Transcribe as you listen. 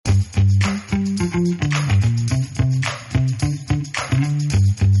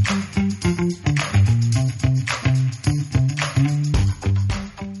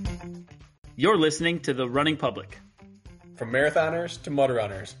listening to The Running Public. From marathoners to mud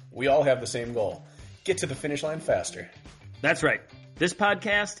runners, we all have the same goal. Get to the finish line faster. That's right. This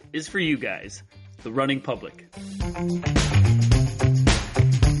podcast is for you guys, The Running Public.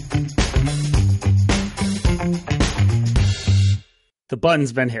 The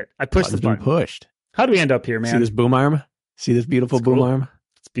button's been hit. I pushed the button. Pushed. How do we end up here, man? See this boom arm? See this beautiful It's boom cool. arm?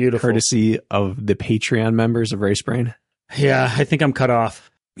 It's beautiful. Courtesy of the Patreon members of RaceBrain. Yeah, I think I'm cut off.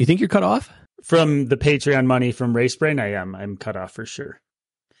 You think you're cut off? From the Patreon money from RaceBrain, I am. I'm cut off for sure.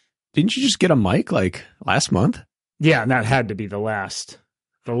 Didn't you just get a mic like last month? Yeah, and that had to be the last.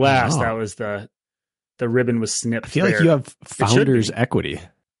 The last, Oh. that was the ribbon was snipped. I feel like there. you have should founder's be. equity.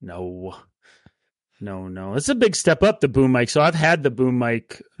 No. It's a big step up, the boom mic. So I've had the boom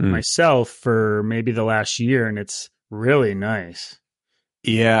mic myself for maybe the last year, and it's really nice.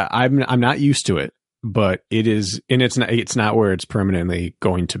 Yeah, I'm not used to it, but it is, and it's not where it's permanently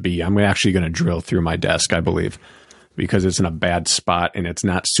going to be. I'm actually going to drill through my desk, I believe, because it's in a bad spot and it's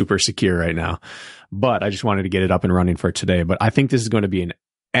not super secure right now. But I just wanted to get it up and running for today. But I think this is going to be an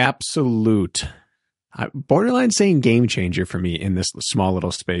absolute borderline saying game changer for me in this small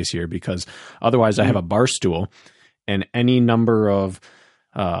little space here, because otherwise I have a bar stool and any number of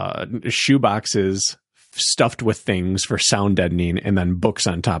shoe boxes stuffed with things for sound deadening and then books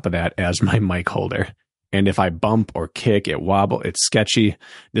on top of that as my mic holder. And if I bump or kick, it wobble, it's sketchy.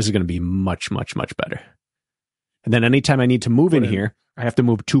 This is going to be much, much, much better. And then anytime I need to move in here, I have to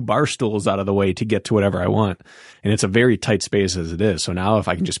move 2 bar stools out of the way to get to whatever I want. And it's a very tight space as it is. So now if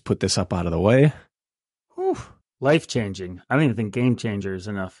I can just put this up out of the way, whew, Life-changing. I don't even think game changer is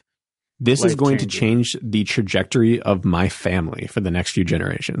enough. this is going to Life-changing. change the trajectory of my family for the next few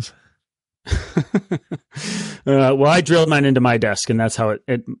generations. Well, I drilled mine into my desk, and that's how it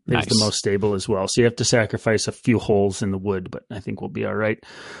is Nice. the most stable as well. So you have to sacrifice a few holes in the wood, but I think we'll be all right.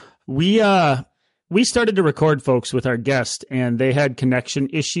 We started to record, folks, with our guest, and they had connection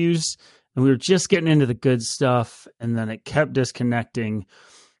issues, and we were just getting into the good stuff, and then it kept disconnecting.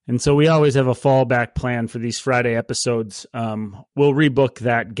 And so we always have a fallback plan for these Friday episodes. We'll rebook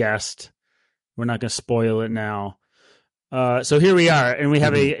that guest. We're not going to spoil it now. So here we are, and we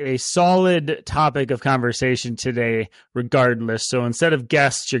have a solid topic of conversation today, regardless. So instead of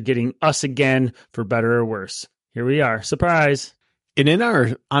guests, you're getting us again, for better or worse. Here we are. Surprise. And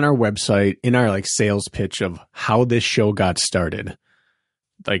on our website, in our like sales pitch of how this show got started,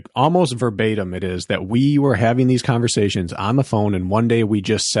 like almost verbatim, it is that we were having these conversations on the phone, and one day we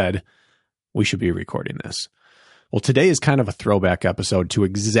just said we should be recording this. Well, today is kind of a throwback episode to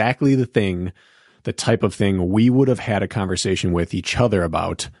exactly the type of thing we would have had a conversation with each other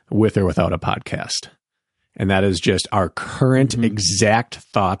about, with or without a podcast. And that is just our current exact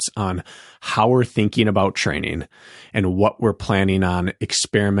thoughts on how we're thinking about training and what we're planning on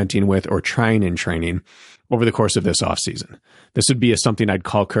experimenting with or trying in training over the course of this off season. This would be something I'd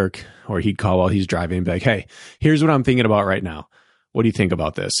call Kirk, or he'd call while he's driving and be like, hey, here's what I'm thinking about right now. What do you think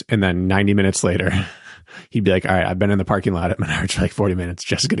about this? And then 90 minutes later, he'd be like, all right, I've been in the parking lot at Menards for like 40 minutes.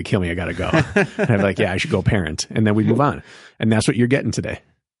 Jess is going to kill me. I got to go. And I'd be like, yeah, I should go parent. And then we'd move on. And that's what you're getting today.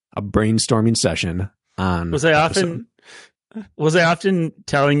 A brainstorming session on Was I often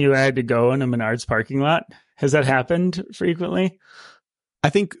telling you I had to go in a Menards parking lot? Has that happened frequently? I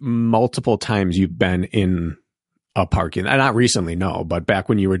think multiple times you've been in a parking, not recently, no, but back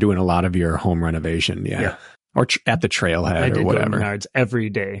when you were doing a lot of your home renovation. Yeah. Or at the trailhead I or did whatever. go to Menards every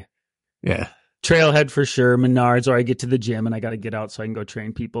day. Yeah. Trailhead for sure, Menards, or I get to the gym and I got to get out so I can go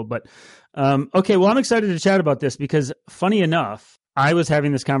train people. But okay, well, I'm excited to chat about this because funny enough, I was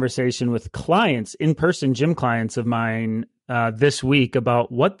having this conversation with clients, in-person gym clients of mine this week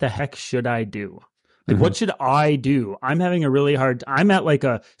about what the heck should I do? Like, what should I do? I'm having a really hard, I'm at like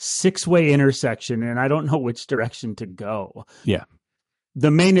a 6-way intersection and I don't know which direction to go. Yeah.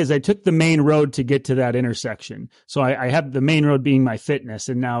 The main is I took the main road to get to that intersection. So I have the main road being my fitness.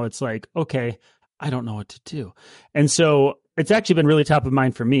 And now it's like, okay, I don't know what to do. And so it's actually been really top of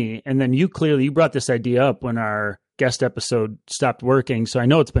mind for me. And then you brought this idea up when our guest episode stopped working. So I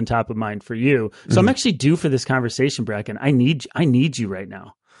know it's been top of mind for you. So I'm actually due for this conversation, Bracken. I need you right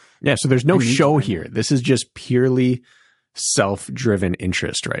now. Yeah. So there's no show here. This is just purely self-driven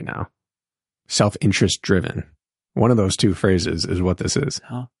interest right now. Self-interest driven. One of those two phrases is what this is.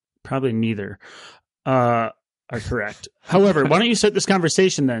 Well, probably neither are correct. However, why don't you start this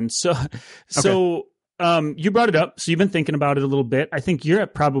conversation then? So you brought it up. So you've been thinking about it a little bit. I think you're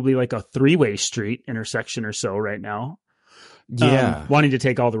at probably like a 3-way street intersection or so right now. Yeah. Wanting to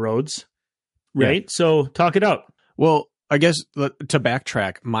take all the roads. Right. Yeah. So talk it out. Well, I guess to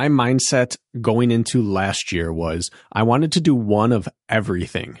backtrack, my mindset going into last year was I wanted to do one of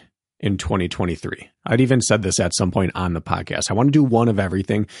everything in 2023. I'd even said this at some point on the podcast. I want to do one of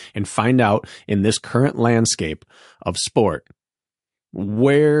everything and find out in this current landscape of sport,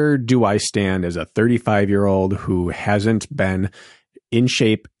 where do I stand as a 35-year-old who hasn't been in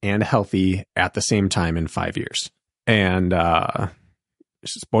shape and healthy at the same time in 5 years? And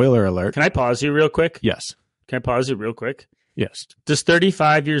spoiler alert. Can I pause you real quick? Yes. Can I pause you real quick? Yes. Does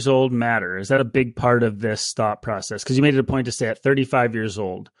 35 years old matter? Is that a big part of this thought process? Because you made it a point to say at 35 years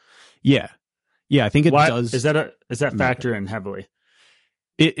old. Yeah. Yeah, I think it does. Does that factor in heavily?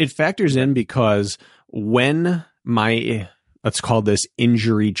 It factors in because when my, let's call this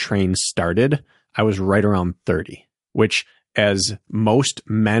injury train started, I was right around 30, which, as most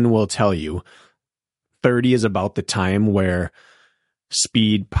men will tell you, 30 is about the time where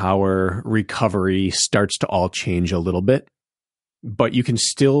speed, power, recovery starts to all change a little bit, but you can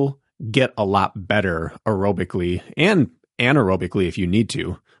still get a lot better aerobically and anaerobically if you need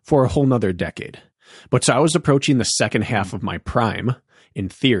to for a whole nother decade. But so I was approaching the second half of my prime in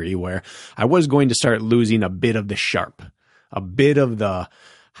theory, where I was going to start losing a bit of the sharp, a bit of the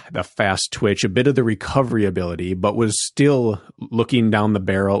fast twitch, a bit of the recovery ability, but was still looking down the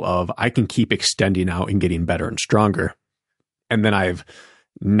barrel of I can keep extending out and getting better and stronger. And then I've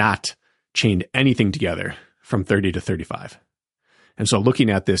not chained anything together from 30 to 35. And so looking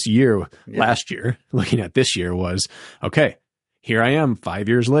at this year, last year, looking at this year was, okay, here I am 5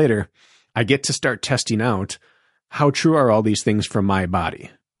 years later. I get to start testing out how true are all these things for my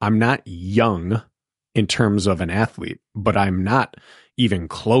body. I'm not young in terms of an athlete, but I'm not even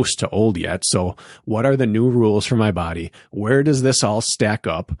close to old yet. So what are the new rules for my body? Where does this all stack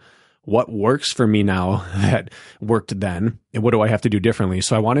up? What works for me now that worked then? And what do I have to do differently?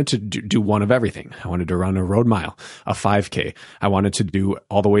 So I wanted to do one of everything. I wanted to run a road mile, a 5K. I wanted to do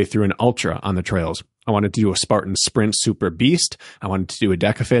all the way through an ultra on the trails. I wanted to do a Spartan Sprint Super Beast. I wanted to do a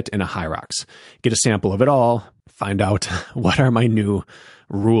Decafit and a Hyrox. Get a sample of it all, find out what are my new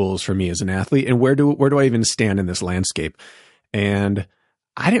rules for me as an athlete and where do I even stand in this landscape? And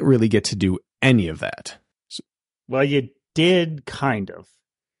I didn't really get to do any of that. Well, you did kind of.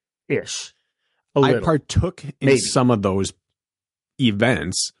 Ish. I partook in some of those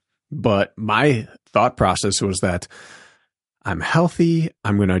events, but my thought process was that I'm healthy.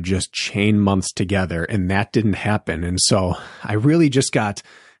 I'm going to just chain months together. And that didn't happen. And so I really just got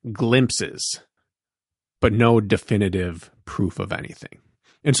glimpses, but no definitive proof of anything.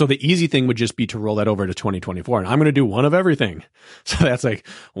 And so the easy thing would just be to roll that over to 2024. And I'm going to do one of everything. So that's like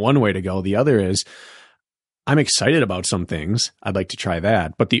one way to go. The other is, I'm excited about some things. I'd like to try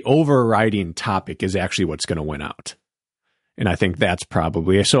that. But the overriding topic is actually what's going to win out. And I think that's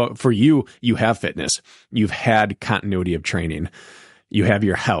probably, so for you, you have fitness. You've had continuity of training. You have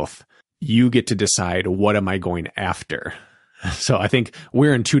your health. You get to decide, what am I going after? So I think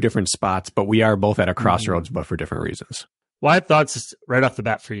we're in two different spots, but we are both at a crossroads, but for different reasons. Well, I have thoughts right off the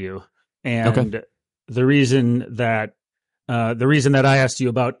bat for you. And the reason that I asked you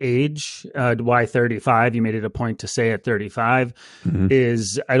about age, why 35, you made it a point to say at 35,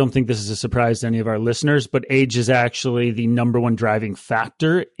 is I don't think this is a surprise to any of our listeners, but age is actually the number one driving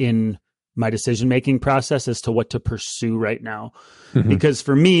factor in my decision-making process as to what to pursue right now. Because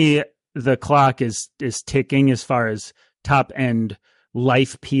for me, the clock is ticking as far as top-end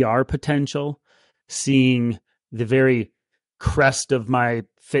life PR potential, seeing the very crest of my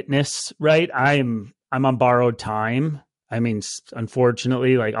fitness, right? I'm on borrowed time. I mean,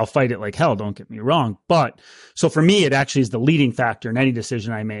 unfortunately, like I'll fight it like hell, don't get me wrong. But so for me, it actually is the leading factor in any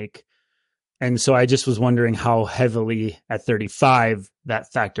decision I make. And so I just was wondering how heavily at 35 that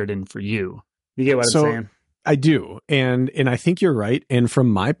factored in for you. You get what I'm saying? I do. And I think you're right. And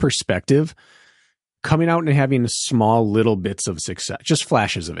from my perspective, coming out and having small little bits of success, just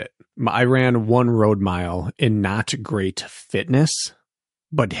flashes of it. I ran one road mile in not great fitness,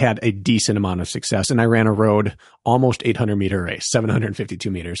 but had a decent amount of success. And I ran a road almost 800-meter race, 752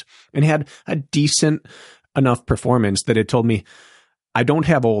 meters, and had a decent enough performance that it told me I don't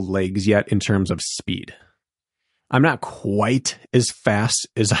have old legs yet in terms of speed. I'm not quite as fast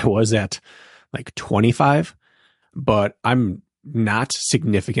as I was at like 25, but I'm not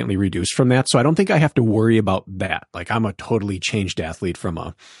significantly reduced from that. So I don't think I have to worry about that. Like I'm a totally changed athlete from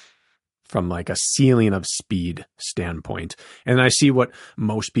like a ceiling of speed standpoint. And I see what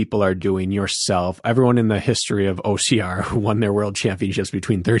most people are doing, yourself, everyone in the history of OCR who won their world championships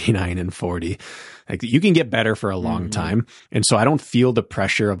between 39 and 40. Like you can get better for a long time. And so I don't feel the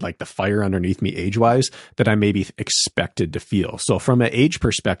pressure of like the fire underneath me age-wise that I maybe expected to feel. So from an age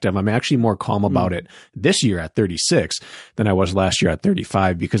perspective, I'm actually more calm about it this year at 36 than I was last year at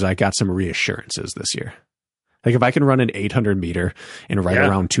 35 because I got some reassurances this year. Like if I can run an 800 meter and right Yeah.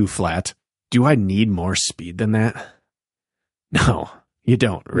 around 2 flat, do I need more speed than that? No, you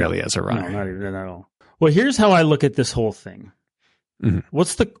don't really as a runner. No, not even at all. Well, here's how I look at this whole thing. Mhm.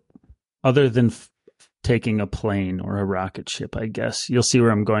 What's the, other than taking a plane or a rocket ship, I guess, you'll see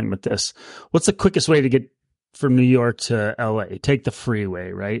where I'm going with this. What's the quickest way to get from New York to LA? Take the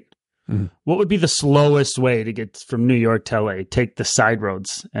freeway, right? Mhm. What would be the slowest way to get from New York to LA? Take the side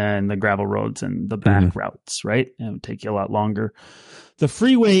roads and the gravel roads and the back routes, right? It would take you a lot longer. The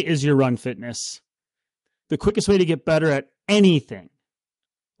freeway is your run fitness. The quickest way to get better at anything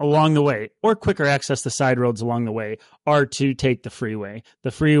along the way, or quicker access to side roads along the way, are to take the freeway.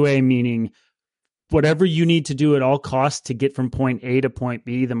 The freeway meaning whatever you need to do at all costs to get from point A to point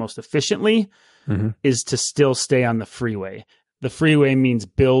B the most efficiently is to still stay on the freeway. The freeway means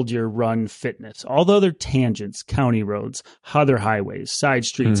build your run fitness. Although they're tangents, county roads, other highways, side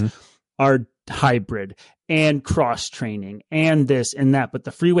streets are hybrid and cross training and this and that. But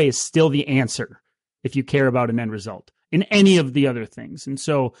the freeway is still the answer if you care about an end result in any of the other things. And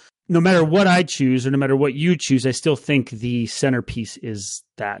so no matter what I choose or no matter what you choose, I still think the centerpiece is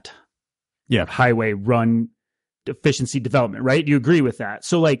that highway run efficiency development, right? You agree with that?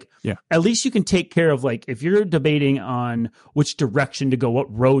 So like, at least you can take care of, like, if you're debating on which direction to go,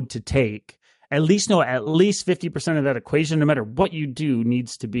 what road to take, at least know at least 50% of that equation, no matter what you do,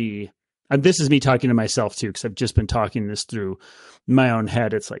 needs to be, and this is me talking to myself too, because I've just been talking this through my own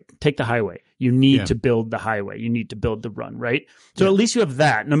head. It's like, take the highway. You need to build the highway. You need to build the run, right? So at least you have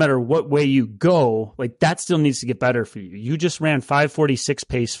that. No matter what way you go, like, that still needs to get better for you. You just ran 5:46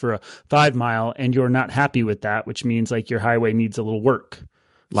 pace for a 5 mile and you're not happy with that, which means like your highway needs a little work.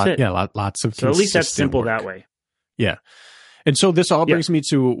 Lots of. So at least that's simple work that way. Yeah. And so this all brings me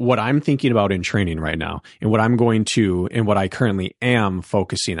to what I'm thinking about in training right now, and what I'm going to, and what I currently am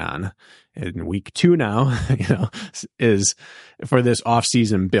focusing on in week 2 now, is for this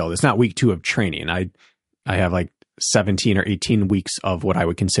off-season build. It's not week 2 of training. I have like 17 or 18 weeks of what I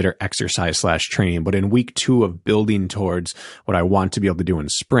would consider exercise / training. But in week 2 of building towards what I want to be able to do in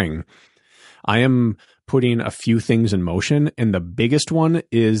spring, I am putting a few things in motion. And the biggest one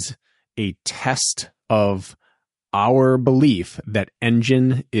is a test of our belief that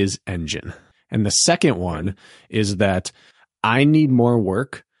engine is engine. And the second one is that I need more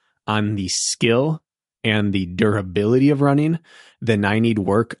work on the skill and the durability of running than I need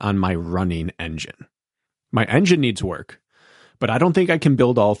work on my running engine. My engine needs work, but I don't think I can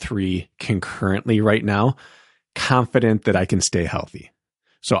build all 3 concurrently right now, confident that I can stay healthy.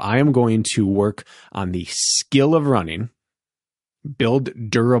 So I am going to work on the skill of running, build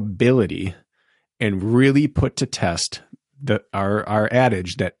durability, and really put to test our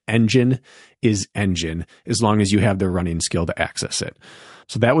adage that engine is engine as long as you have the running skill to access it.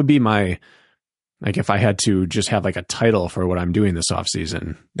 So that would be my, like, if I had to just have like a title for what I'm doing this off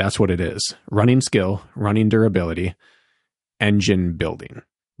season, that's what it is. Running skill, running durability, engine building.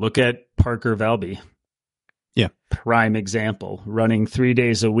 Look at Parker Valby. Yeah. Prime example, running 3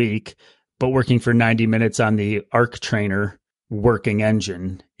 days a week, but working for 90 minutes on the ARC trainer, working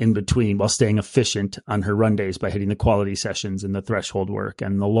engine in between while staying efficient on her run days by hitting the quality sessions and the threshold work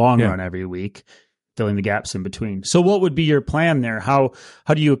and the long run every week, filling the gaps in between. So what would be your plan there? How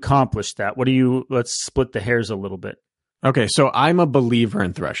do you accomplish that? Let's split the hairs a little bit. Okay, so I'm a believer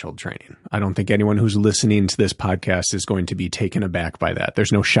in threshold training. I don't think anyone who's listening to this podcast is going to be taken aback by that.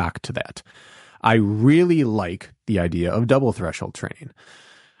 There's no shock to that. I really like the idea of double threshold training.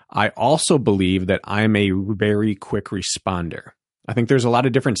 I also believe that I'm a very quick responder. I think there's a lot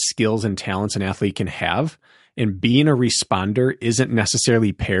of different skills and talents an athlete can have, and being a responder isn't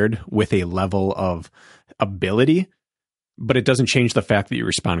necessarily paired with a level of ability, but it doesn't change the fact that you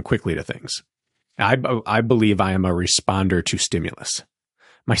respond quickly to things. I believe I am a responder to stimulus.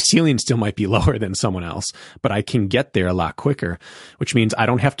 My ceiling still might be lower than someone else, but I can get there a lot quicker, which means I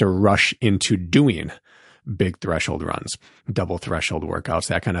don't have to rush into doing big threshold runs, double threshold workouts,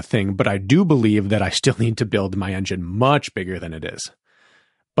 that kind of thing. But I do believe that I still need to build my engine much bigger than it is.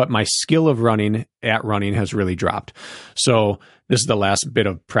 But my skill of running has really dropped. So this is the last bit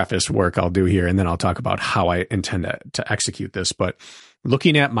of preface work I'll do here, and then I'll talk about how I intend to execute this. But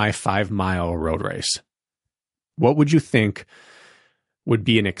looking at my 5-mile road race, what would you think would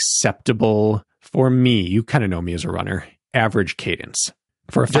be an acceptable, for me, you kind of know me as a runner, average cadence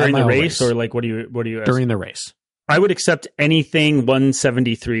for a 5-mile during the race? Or like, what do you ask? During the race? I would accept anything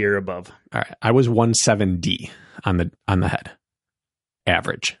 173 or above. All right. I was 170 on the head.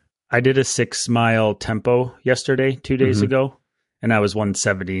 Average. I did a 6-mile tempo yesterday, 2 days ago, and I was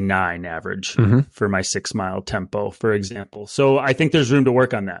 179 average for my 6-mile tempo, for example. So I think there's room to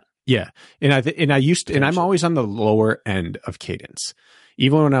work on that. Yeah. And I'm always on the lower end of cadence.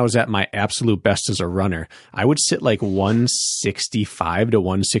 Even when I was at my absolute best as a runner, I would sit like 165 to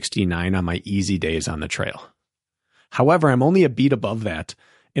 169 on my easy days on the trail. However, I'm only a beat above that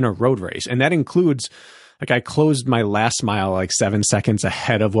in a road race. And that includes, like, I closed my last mile like 7 seconds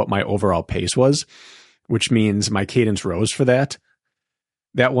ahead of what my overall pace was, which means my cadence rose for that.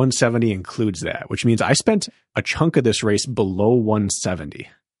 That 170 includes that, which means I spent a chunk of this race below 170.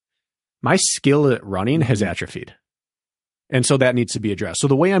 My skill at running has atrophied. And so that needs to be addressed. So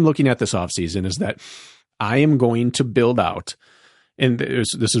the way I'm looking at this offseason is that I am going to build out, and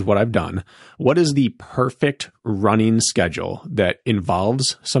this is what I've done. What is the perfect running schedule that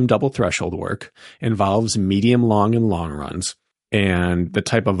involves some double threshold work, involves medium, long, and long runs, and the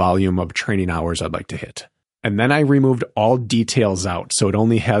type of volume of training hours I'd like to hit? And then I removed all details out. So it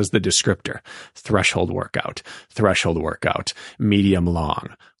only has the descriptor: threshold workout, medium,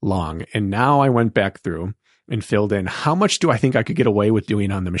 long. And now I went back through and filled in how much do I think I could get away with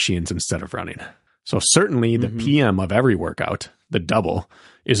doing on the machines instead of running. So certainly the PM of every workout, the double,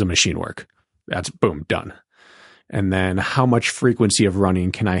 is a machine work. That's boom, done. And then how much frequency of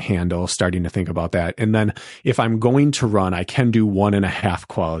running can I handle? Starting to think about that. And then if I'm going to run, I can do 1.5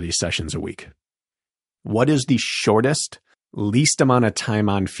 quality sessions a week. What is the shortest, least amount of time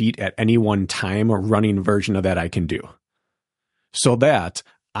on feet at any one time running version of that I can do, so that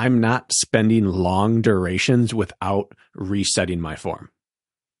I'm not spending long durations without resetting my form?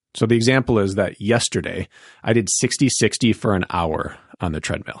 So the example is that yesterday I did 60-60 for an hour on the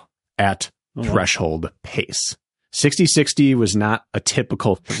treadmill at threshold pace. 60-60 was not a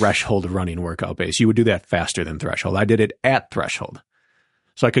typical threshold running workout pace. You would do that faster than threshold. I did it at threshold.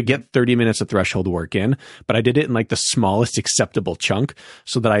 So I could get 30 minutes of threshold work in, but I did it in like the smallest acceptable chunk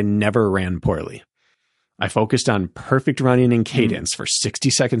so that I never ran poorly. I focused on perfect running and cadence for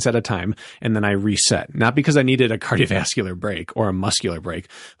 60 seconds at a time, and then I reset. Not because I needed a cardiovascular break or a muscular break,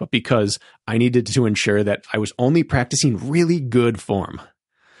 but because I needed to ensure that I was only practicing really good form.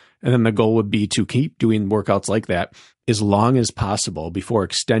 And then the goal would be to keep doing workouts like that as long as possible before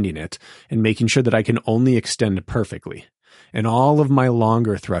extending it and making sure that I can only extend perfectly. And all of my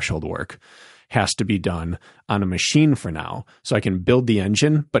longer threshold work has to be done on a machine for now, so I can build the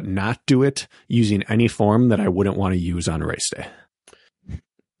engine, but not do it using any form that I wouldn't want to use on race day.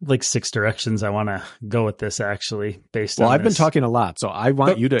 Like 6 directions I want to go with this, actually, based on I've been talking a lot, so I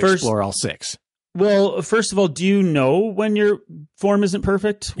want you to explore all 6. Well, first of all, do you know when your form isn't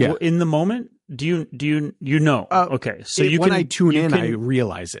perfect in the moment? Do you know? Okay. So when I tune in, I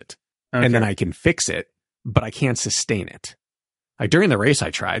realize it, and then I can fix it, but I can't sustain it. Like during the race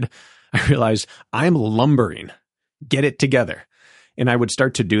I realized I'm lumbering, get it together. And I would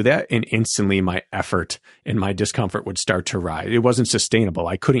start to do that, and instantly my effort and my discomfort would start to rise. It wasn't sustainable.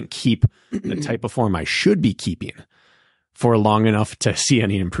 I couldn't keep the type of form I should be keeping for long enough to see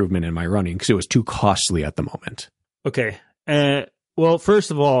any improvement in my running because it was too costly at the moment. Okay. Well,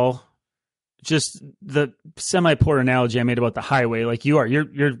 first of all, just the semi-poor analogy I made about the highway, like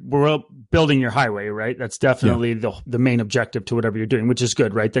we're building your highway, right? That's definitely the main objective to whatever you're doing, which is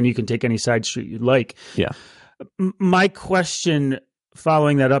good, right? Then you can take any side street you'd like. Yeah. My question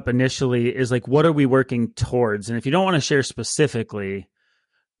following that up initially is like, what are we working towards? And if you don't want to share specifically,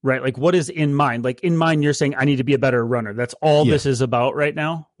 right, like what is in mind? Like in mind, you're saying I need to be a better runner. That's all this is about right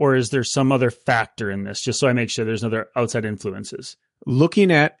now? Or is there some other factor in this? Just so I make sure there's no other outside influences.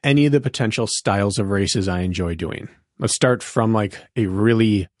 Looking at any of the potential styles of races I enjoy doing. Let's start from like a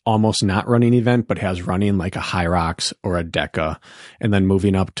really almost not running event, but has running like a High Rocks or a DECA, and then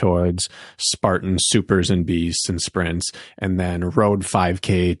moving up towards Spartan supers and beasts and sprints, and then road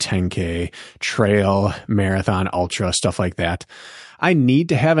 5K, 10K, trail, marathon, ultra, stuff like that. I need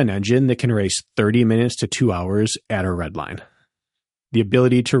to have an engine that can race 30 minutes to 2 hours at a red line. The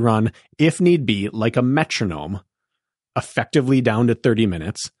ability to run, if need be, like a metronome, effectively down to 30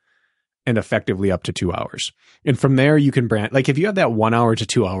 minutes and effectively up to 2 hours. And from there, you can branch, like if you have that 1 hour to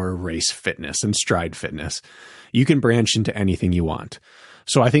 2 hour race fitness and stride fitness, you can branch into anything you want.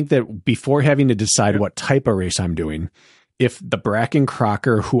 So I think that before having to decide what type of race I'm doing, if the Bracken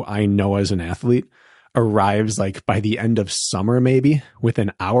Crocker, who I know as an athlete, arrives like by the end of summer, maybe with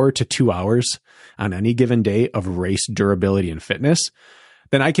an hour to 2 hours on any given day of race durability and fitness,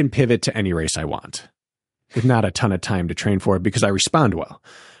 then I can pivot to any race I want with not a ton of time to train for it because I respond well.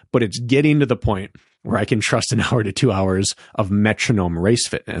 But it's getting to the point where I can trust an hour to 2 hours of metronome race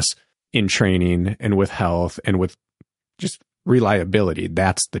fitness in training and with health and with just reliability.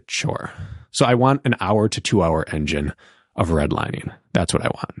 That's the chore. So I want an hour to 2 hour engine of redlining. That's what I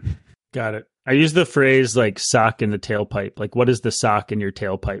want. Got it. I use the phrase like sock in the tailpipe. Like, what is the sock in your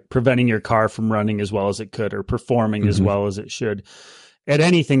tailpipe? Preventing your car from running as well as it could or performing as well as it should at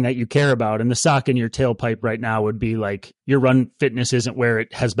anything that you care about. And the sock in your tailpipe right now would be like your run fitness isn't where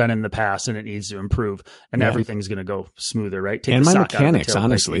it has been in the past and it needs to improve and everything's going to go smoother, right? Take and my mechanics,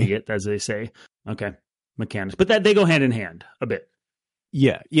 honestly, idiot, as they say. Okay. Mechanics. But that they go hand in hand a bit.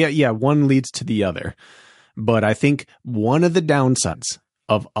 Yeah. One leads to the other. But I think one of the downsides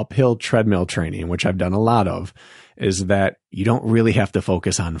of uphill treadmill training, which I've done a lot of, is that you don't really have to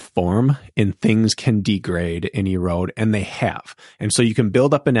focus on form and things can degrade and erode, and they have. And so you can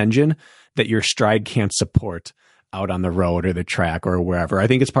build up an engine that your stride can't support out on the road or the track or wherever. I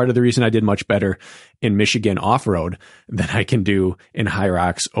think it's part of the reason I did much better in Michigan off-road than I can do in High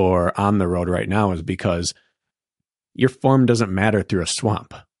Rocks or on the road right now, is because your form doesn't matter through a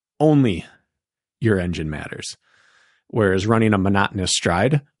swamp. Only your engine matters. Whereas running a monotonous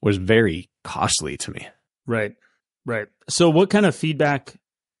stride was very costly to me. Right. So what kind of feedback,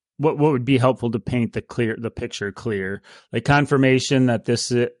 what would be helpful to paint the picture clear? Like confirmation that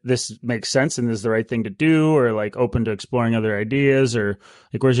this makes sense and is the right thing to do, or like open to exploring other ideas, or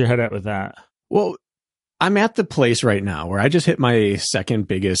like where's your head at with that? Well, I'm at the place right now where I just hit my second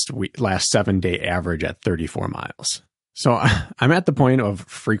biggest last 7-day average at 34 miles. So I'm at the point of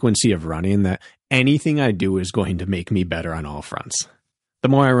frequency of running that anything I do is going to make me better on all fronts. The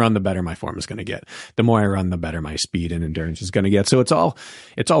more I run, the better my form is going to get. The more I run, the better my speed and endurance is going to get. So it's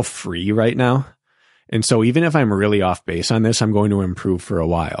all free right now. And so even if I'm really off base on this, I'm going to improve for a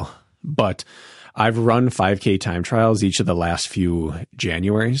while. But I've run 5K time trials each of the last few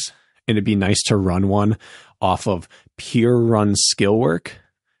Januaries, and it'd be nice to run one off of pure run skill work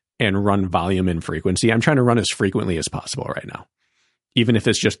and run volume and frequency. I'm trying to run as frequently as possible right now, even if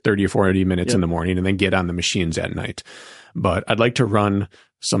it's just 30 or 40 minutes in the morning and then get on the machines at night. But I'd like to run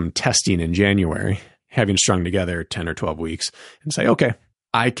some testing in January, having strung together 10 or 12 weeks, and say, okay,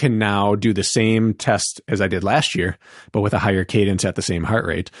 I can now do the same test as I did last year, but with a higher cadence at the same heart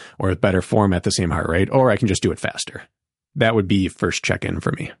rate, or with better form at the same heart rate, or I can just do it faster. That would be first check-in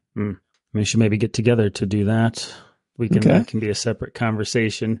for me. We should maybe get together to do that. That can be a separate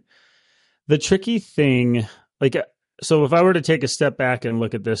conversation. The tricky thing, so if I were to take a step back and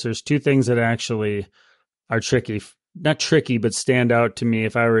look at this, there's two things that actually are tricky. Not tricky, but stand out to me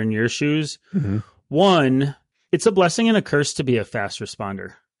if I were in your shoes. Mm-hmm. One, it's a blessing and a curse to be a fast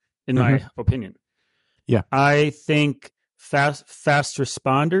responder, in my opinion. Yeah. I think fast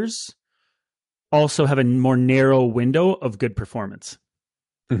responders also have a more narrow window of good performance.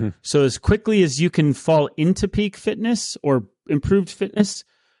 Mm-hmm. So as quickly as you can fall into peak fitness or improved fitness,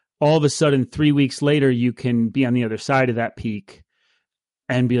 all of a sudden 3 weeks later, you can be on the other side of that peak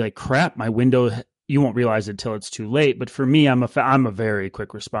and be like, crap, my window, you won't realize it till it's too late. But for me, I'm a very quick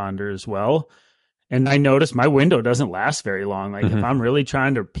responder as well. And I notice my window doesn't last very long. Like if I'm really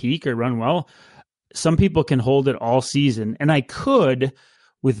trying to peak or run well, some people can hold it all season. And I could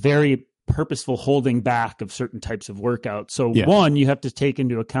with very purposeful holding back of certain types of workouts. So one, you have to take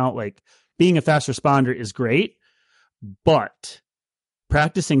into account, like being a fast responder is great, but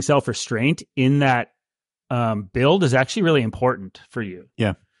practicing self-restraint in that build is actually really important for you.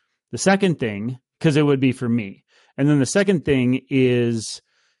 Yeah. The second thing, because it would be for me. And then the second thing is,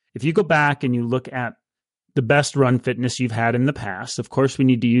 if you go back and you look at the best run fitness you've had in the past, of course, we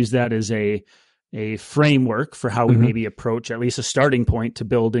need to use that as a framework for how we maybe approach at least a starting point to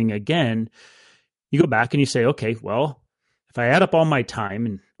building again. You go back and you say, okay, well, if I add up all my time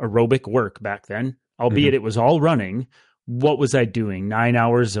and aerobic work back then, albeit it was all running, what was I doing? 9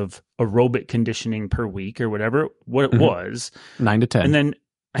 hours of aerobic conditioning per week or whatever, what it was. 9 to 10. And then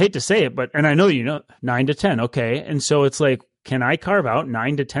I hate to say it, and I know, 9 to 10. Okay. And so it's like, can I carve out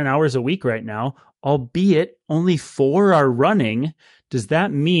 9 to 10 hours a week right now, albeit only 4 are running? Does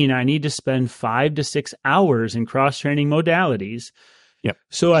that mean I need to spend 5 to 6 hours in cross-training modalities? Yep.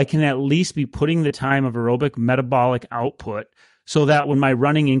 So I can at least be putting the time of aerobic metabolic output so that when my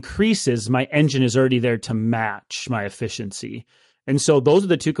running increases, my engine is already there to match my efficiency. And so those are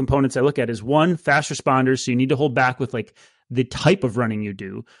the two components I look at is one, fast responders. So you need to hold back with like the type of running you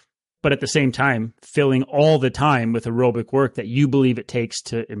do, but at the same time, filling all the time with aerobic work that you believe it takes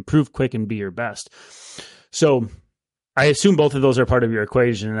to improve quick and be your best. So I assume both of those are part of your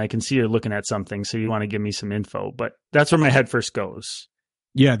equation, and I can see you're looking at something, so you want to give me some info, but that's where my head first goes.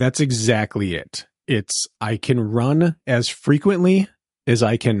 Yeah, that's exactly it. I can run as frequently as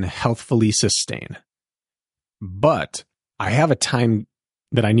I can healthfully sustain, but I have a time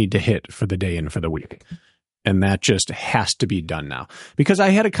that I need to hit for the day and for the week. And that just has to be done now. Because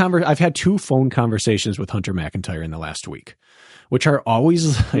I've had 2 phone conversations with Hunter McIntyre in the last week, which are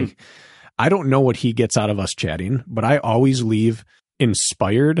always like, I don't know what he gets out of us chatting, but I always leave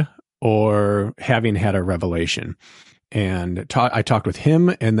inspired or having had a revelation. And I talked with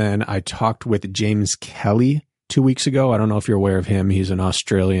him, and then I talked with James Kelly 2 weeks ago. I don't know if you're aware of him. He's an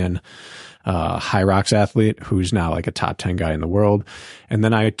Australian high rocks athlete who's now like a top 10 guy in the world. And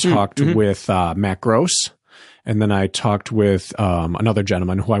then I talked with Matt Gross. And then I talked with another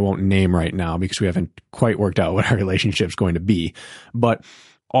gentleman who I won't name right now because we haven't quite worked out what our relationship's going to be. But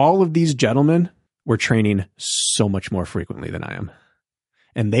all of these gentlemen were training so much more frequently than I am.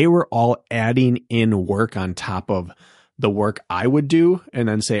 And they were all adding in work on top of the work I would do and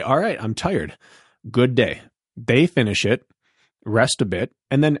then say, all right, I'm tired. Good day. They finish it, rest a bit,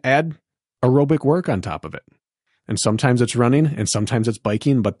 and then add aerobic work on top of it. And sometimes it's running and sometimes it's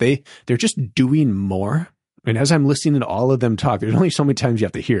biking, but they're just doing more. And as I'm listening to all of them talk, there's only so many times you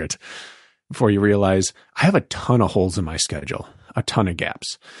have to hear it before you realize I have a ton of holes in my schedule, a ton of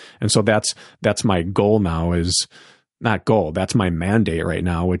gaps. And so that's my goal now is not goal. That's my mandate right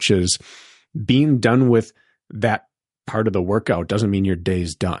now, which is being done with that part of the workout doesn't mean your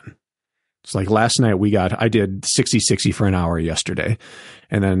day's done. It's like last night I did 60-60 for an hour yesterday.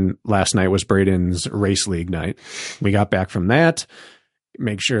 And then last night was Braden's race league night. We got back from that,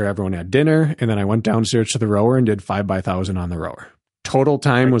 make sure everyone had dinner. And then I went downstairs to the rower and did 5x1,000 on the rower. Total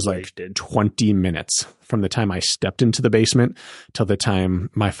time was like 20 minutes from the time I stepped into the basement till the time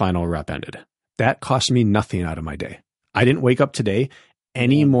my final rep ended. That cost me nothing out of my day. I didn't wake up today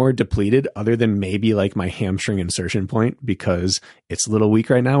any more depleted other than maybe like my hamstring insertion point because it's a little weak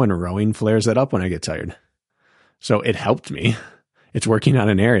right now and rowing flares that up when I get tired. So it helped me. It's working on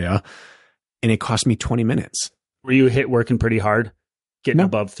an area and it cost me 20 minutes. Were you working pretty hard, getting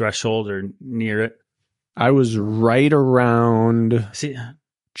above threshold or near it? I was right around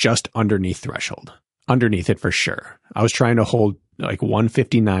just underneath threshold, underneath it for sure. I was trying to hold like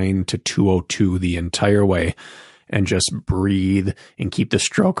 159 to 202 the entire way. And just breathe and keep the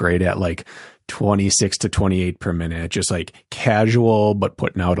stroke rate at like 26 to 28 per minute. Just like casual, but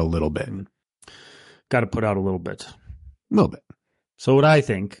putting out a little bit. Got to put out a little bit. A little bit. So what I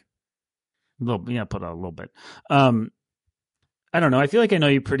think, put out a little bit. I don't know. I feel like I know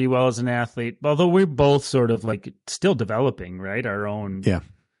you pretty well as an athlete, although we're both sort of like still developing, right? Our own. Yeah.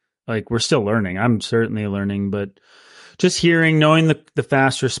 Like we're still learning. I'm certainly learning, but just knowing the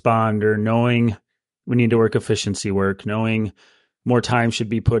fast responder, knowing we need to work efficiency work, knowing more time should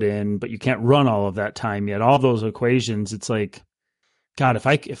be put in, but you can't run all of that time yet. All those equations, it's like, God,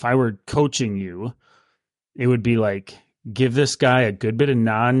 if I were coaching you, it would be like, give this guy a good bit of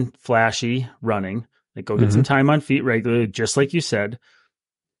non-flashy running, like go get some time on feet regularly, just like you said.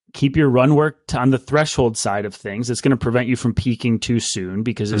 Keep your run work on the threshold side of things. It's going to prevent you from peaking too soon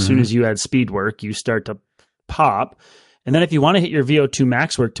because as soon as you add speed work, you start to pop. And then if you want to hit your VO2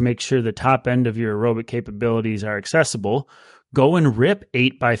 max work to make sure the top end of your aerobic capabilities are accessible, go and rip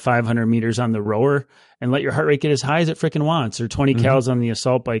 8x500 meters on the rower and let your heart rate get as high as it freaking wants, or 20 cals on the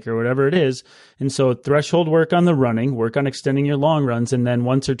assault bike or whatever it is. And so threshold work on the running, work on extending your long runs. And then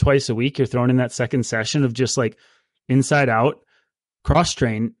once or twice a week, you're throwing in that second session of just like inside out cross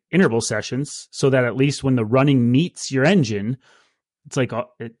train interval sessions so that at least when the running meets your engine, it's like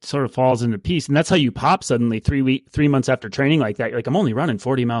it sort of falls into piece. And that's how you pop suddenly 3 months after training like that. You're like, I'm only running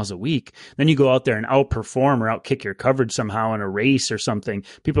 40 miles a week. Then you go out there and outperform or outkick your coverage somehow in a race or something.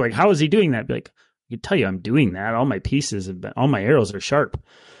 People are like, how is he doing that? Be like, I can tell you I'm doing that. All my pieces all my arrows are sharp.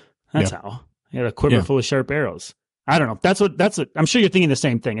 That's how. I got a quiver full of sharp arrows. I don't know. That's what I'm sure you're thinking the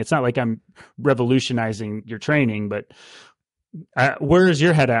same thing. It's not like I'm revolutionizing your training, but where is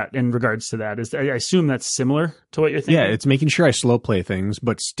your head at in regards to that? I assume that's similar to what you're thinking. Yeah, it's making sure I slow play things,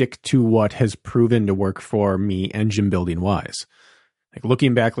 but stick to what has proven to work for me engine building wise. Like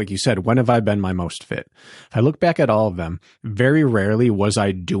looking back, like you said, when have I been my most fit? If I look back at all of them, very rarely was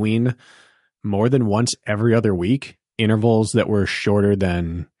I doing more than once every other week intervals that were shorter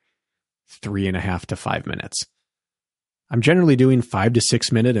than 3.5 to 5 minutes. I'm generally doing 5 to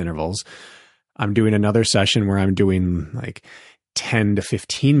 6 minute intervals. I'm doing another session where I'm doing like 10 to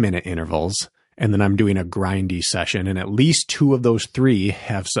 15 minute intervals, and then I'm doing a grindy session, and at least 2 of those 3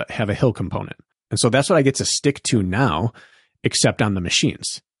 have a hill component. And so that's what I get to stick to now, except on the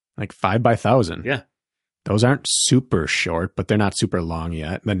machines, like 5x1,000. Yeah. Those aren't super short, but they're not super long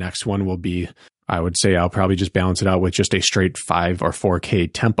yet. The next one will be, I would say I'll probably just balance it out with just a straight 5 or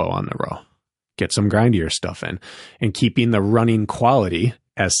 4K tempo on the row. Get some grindier stuff in, and keeping the running quality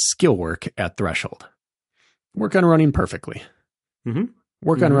as skill work at threshold. Work on running perfectly.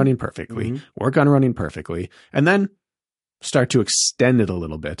 Work on running perfectly, work on running perfectly, and then start to extend it a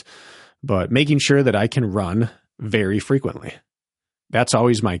little bit, but making sure that I can run very frequently. That's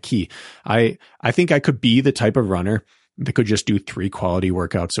always my key. I think I could be the type of runner that could just do 3 quality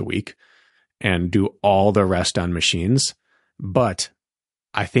workouts a week and do all the rest on machines. But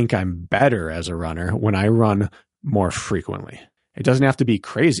I think I'm better as a runner when I run more frequently. It doesn't have to be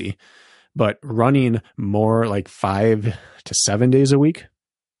crazy, but running more like 5 to 7 days a week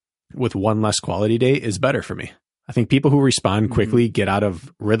with 1 less quality day is better for me. I think people who respond quickly get out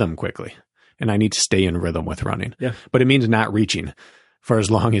of rhythm quickly, and I need to stay in rhythm with running. Yeah. But it means not reaching for as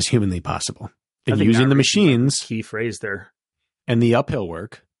long as humanly possible and using the machines, key phrase there, and the uphill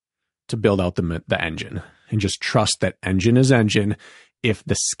work to build out the engine, and just trust that engine is engine if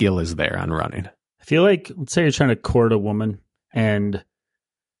the skill is there on running. I feel like, let's say you're trying to court a woman and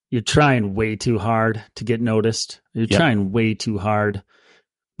you're trying way too hard to get noticed. You're trying way too hard,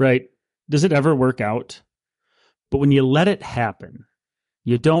 right? Does it ever work out? But when you let it happen,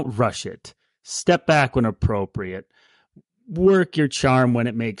 you don't rush it. Step back when appropriate. Work your charm when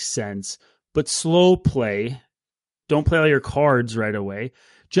it makes sense. But slow play. Don't play all your cards right away.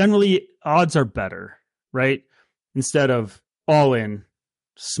 Generally, odds are better, right? Instead of all in,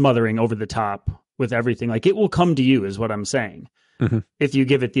 smothering over the top with everything. Like, it will come to you is what I'm saying. If you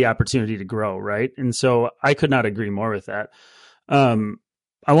give it the opportunity to grow, right? And so I could not agree more with that.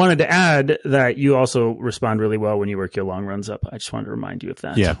 I wanted to add that you also respond really well when you work your long runs up. I just wanted to remind you of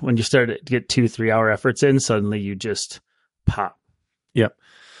that. Yeah. When you start to get 2-3 hour efforts in, suddenly you just pop. Yep.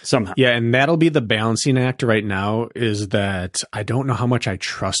 Somehow. Yeah. And that'll be the balancing act right now, is that I don't know how much I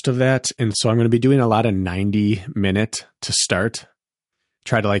trust of that. And so I'm going to be doing a lot of 90-minute to start.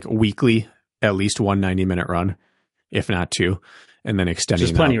 Try to like weekly, at least 1 90-minute run, if not 2, and then extending.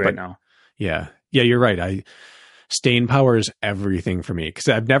 There's plenty right now. Yeah. Yeah, you're right. Staying power is everything for me, because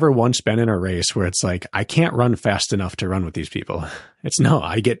I've never once been in a race where it's like, I can't run fast enough to run with these people.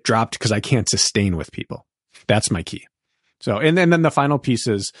 I get dropped because I can't sustain with people. That's my key. So, and then the final piece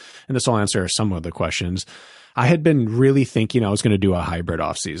is, and this will answer some of the questions. I had been really thinking I was going to do a hybrid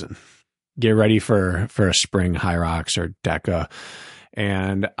off season, get ready for a spring Hyrox or DECA.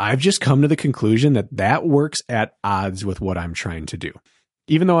 And I've just come to the conclusion that works at odds with what I'm trying to do.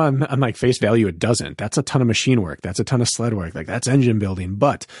 Even though I'm like face value, it doesn't. That's a ton of machine work. That's a ton of sled work. Like, that's engine building.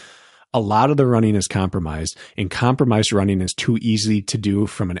 But a lot of the running is compromised, and compromised running is too easy to do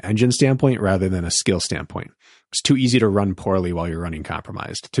from an engine standpoint rather than a skill standpoint. It's too easy to run poorly while you're running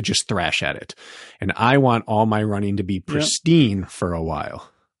compromised, to just thrash at it. And I want all my running to be pristine for a while.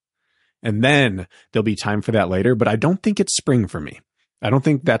 And then there'll be time for that later. But I don't think it's spring for me. I don't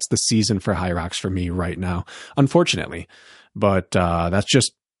think that's the season for Hyrox for me right now, unfortunately. But that's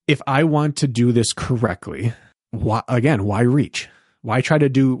just, if I want to do this correctly, why reach? Why try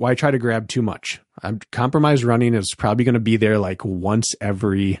to grab too much? Compromised running is probably going to be there like once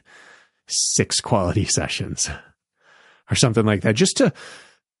every 6 quality sessions or something like that, just to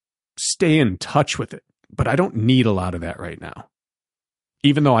stay in touch with it. But I don't need a lot of that right now.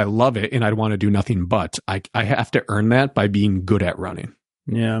 Even though I love it and I'd want to do nothing but, I have to earn that by being good at running.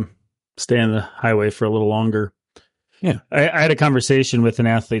 Yeah. Stay on the highway for a little longer. Yeah. I had a conversation with an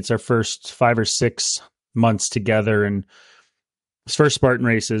athlete. It's our first 5 or 6 months together, and his first Spartan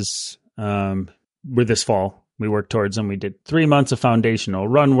races were this fall. We worked towards them. We did 3 months of foundational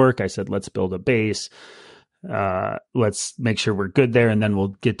run work. I said, let's build a base. Let's make sure we're good there, and then we'll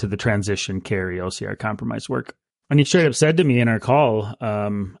get to the transition carry OCR compromise work. And he straight up said to me in our call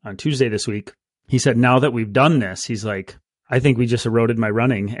on Tuesday this week, he said, now that we've done this, he's like, I think we just eroded my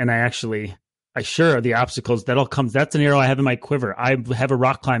running. And I sure the obstacles that'll come. That's an arrow I have in my quiver. I have a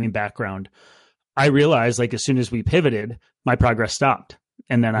rock climbing background. I realized, like, as soon as we pivoted, my progress stopped.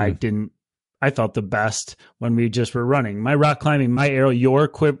 And then I felt the best when we just were running. My rock climbing, my arrow, your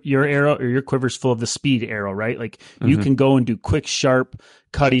arrow or your quiver's full of the speed arrow, right? Like, you can go and do quick, sharp,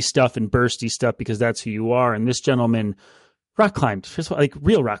 cutty stuff and bursty stuff because that's who you are. And this gentleman rock climbed,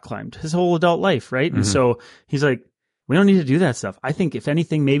 real rock climbed his whole adult life, right? And so he's like, we don't need to do that stuff. I think if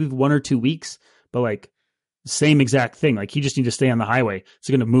anything, maybe 1 or 2 weeks, but like same exact thing. Like, he just needs to stay on the highway. It's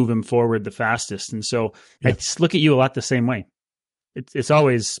going to move him forward the fastest. And so I just look at you a lot the same way. It's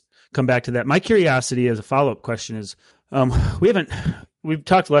always come back to that. My curiosity as a follow-up question is, we've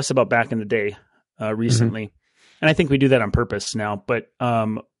talked less about back in the day recently. And I think we do that on purpose now, but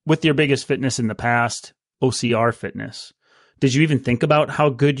with your biggest fitness in the past, OCR fitness, did you even think about how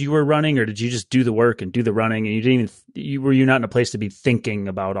good you were running, or did you just do the work and do the running, and were you not in a place to be thinking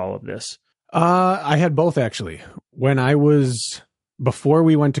about all of this? I had both, actually. Before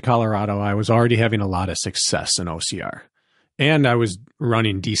we went to Colorado, I was already having a lot of success in OCR. And I was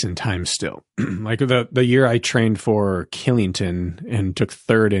running decent times still. Like the year I trained for Killington and took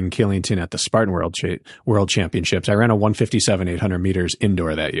third in Killington at the Spartan World Championships, I ran a 157 800 meters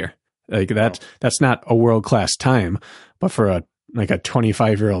indoor that year. Like that's not a world class time, but for a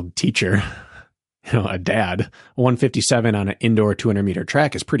 25-year-old teacher, a dad, 157 on an indoor 200 meter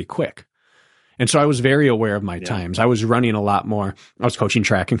track is pretty quick. And so I was very aware of my times. I was running a lot more. I was coaching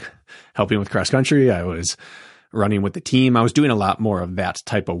track and helping with cross country. I was running with the team. I was doing a lot more of that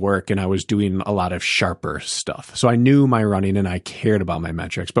type of work, and I was doing a lot of sharper stuff. So I knew my running and I cared about my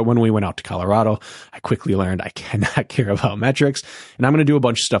metrics. But when we went out to Colorado, I quickly learned I cannot care about metrics, and I'm going to do a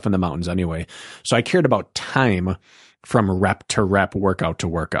bunch of stuff in the mountains anyway. So I cared about time from rep to rep, workout to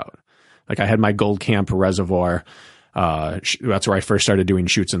workout. Like I had my Gold Camp Reservoir. That's where I first started doing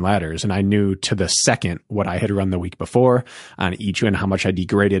chutes and ladders. And I knew to the second what I had run the week before on each and how much I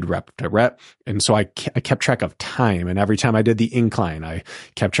degraded rep to rep. And so I kept track of time. And every time I did the incline, I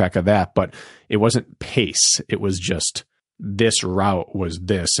kept track of that. But it wasn't pace. It was just this route was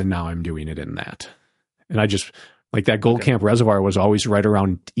this, and now I'm doing it in that. And I just, like that Gold Camp Reservoir was always right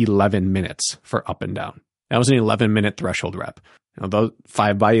around 11 minutes for up and down. That was an 11-minute threshold rep. Those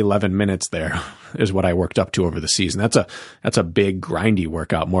 5 by 11 minutes there is what I worked up to over the season. That's a big grindy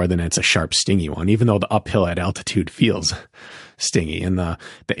workout more than it's a sharp stingy one, even though the uphill at altitude feels stingy. And the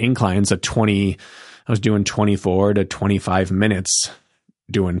inclines I was doing 24 to 25 minutes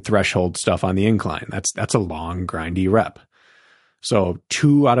doing threshold stuff on the incline. That's a long grindy rep. So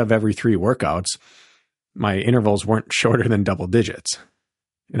 2 out of every 3 workouts, my intervals weren't shorter than double digits.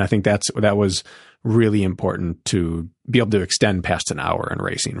 And I think that was really important to be able to extend past an hour in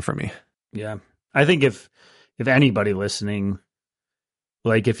racing for me. Yeah. I think if anybody listening,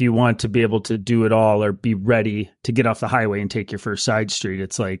 like if you want to be able to do it all or be ready to get off the highway and take your first side street,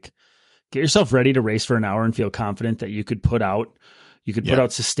 it's like, get yourself ready to race for an hour and feel confident that you could put out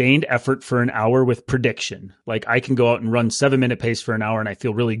sustained effort for an hour with prediction. Like I can go out and run 7-minute pace for an hour and I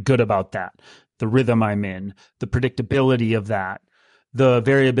feel really good about that. The rhythm I'm in, the predictability of that, the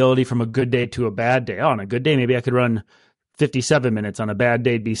variability from a good day to a bad day. Oh, on a good day, maybe I could run 57 minutes. On a bad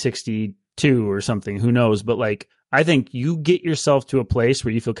day, it'd be 62 or something. Who knows? But like, I think you get yourself to a place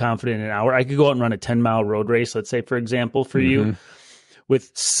where you feel confident in an hour. I could go out and run a 10-mile road race, let's say, for example, for you with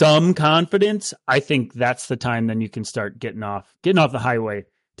some confidence. I think that's the time then you can start getting off the highway,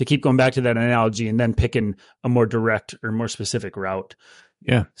 to keep going back to that analogy, and then picking a more direct or more specific route.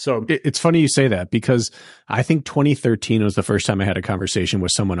 Yeah. So it's funny you say that, because I think 2013 was the first time I had a conversation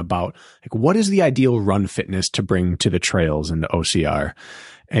with someone about like, what is the ideal run fitness to bring to the trails and the OCR?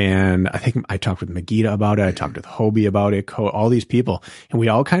 And I think I talked with Megita about it. I talked with Hobie about it, all these people. And we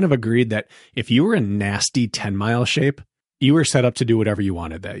all kind of agreed that if you were in nasty 10-mile shape, you were set up to do whatever you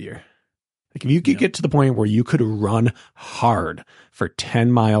wanted that year. Like if you could get to the point where you could run hard for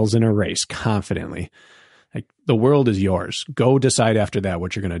 10 miles in a race confidently, like the world is yours. Go decide after that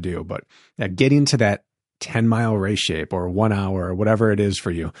what you're going to do. But getting to that 10-mile race shape or 1 hour or whatever it is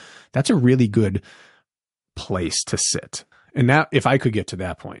for you, that's a really good place to sit. And that, if I could get to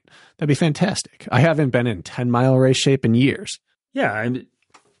that point, that'd be fantastic. I haven't been in 10-mile race shape in years. Yeah. And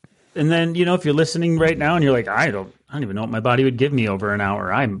then, if you're listening right now and you're like, I don't even know what my body would give me over an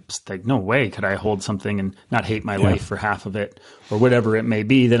hour. I'm just like, no way could I hold something and not hate my life for half of it or whatever it may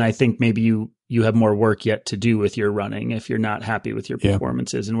be. Then I think maybe you have more work yet to do with your running if you're not happy with your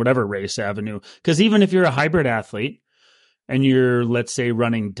performances in whatever race avenue. Because even if you're a hybrid athlete and you're, let's say,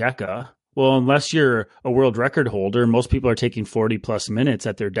 running DECA, well, unless you're a world record holder, most people are taking 40 plus minutes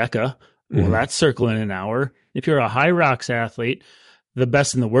at their DECA. Well, that's circling an hour. If you're a high rocks athlete, the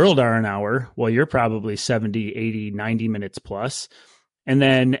best in the world are an hour. Well, you're probably 70, 80, 90 minutes plus. And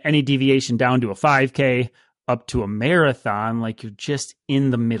then any deviation down to a 5K up to a marathon, like you're just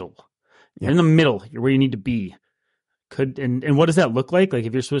in the middle. You're in the middle. You're where you need to be. And what does that look like? Like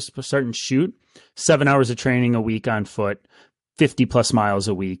if you're supposed to start and shoot, 7 hours of training a week on foot, 50 plus miles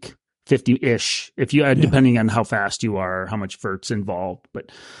a week, 50-ish, if you depending on how fast you are, how much vert's involved,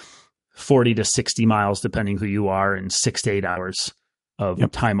 but 40 to 60 miles, depending who you are, and 6 to 8 hours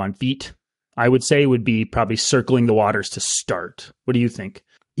of time on feet, I would say would be probably circling the waters to start. What do you think?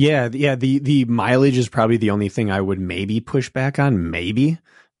 Yeah. The mileage is probably the only thing I would maybe push back on, maybe.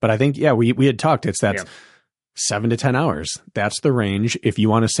 But I think, we had talked. It's that 7 to 10 hours. That's the range. If you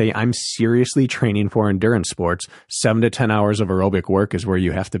want to say I'm seriously training for endurance sports, 7 to 10 hours of aerobic work is where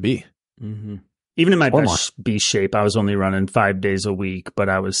you have to be. Mm-hmm. Even in my best B shape, I was only running 5 days a week, but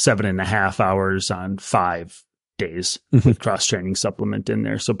I was 7.5 hours on 5 days with cross training supplement in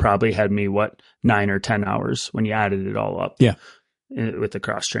there. So probably had me 9 or 10 hours when you added it all up. Yeah. with the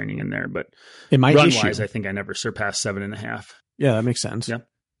cross training in there. But And my run issue, wise, I think I never surpassed 7.5. yeah, that makes sense. Yeah.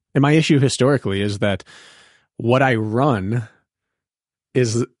 And my issue historically is that what I run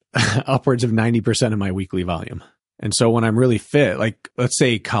is upwards of 90% of my weekly volume. And so when I'm really fit, like let's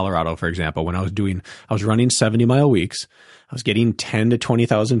say Colorado, for example, when I was running 70-mile weeks, I was getting 10 to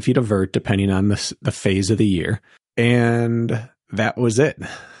 20,000 feet of vert, depending on the phase of the year. And that was it.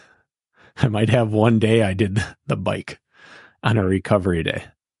 I might have one day I did the bike on a recovery day,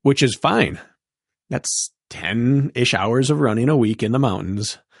 which is fine. That's 10-ish hours of running a week in the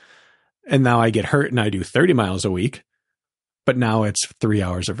mountains. And now I get hurt and I do 30 miles a week, but now it's 3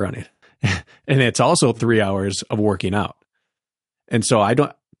 hours of running. And it's also 3 hours of working out. And so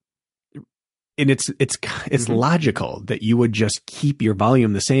it's logical that you would just keep your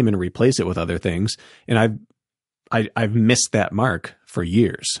volume the same and replace it with other things. And I've missed that mark for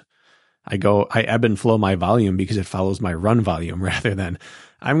years. I ebb and flow my volume because it follows my run volume rather than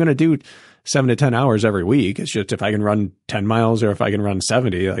I'm going to do 7 to 10 hours every week. It's just if I can run 10 miles or if I can run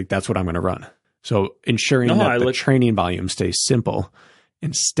 70, like that's what I'm going to run. So ensuring that the training volume stays simple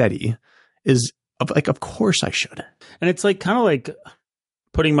and steady is like, of course I should. And it's like kind of like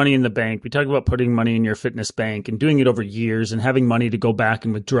putting money in the bank. We talk about putting money in your fitness bank and doing it over years and having money to go back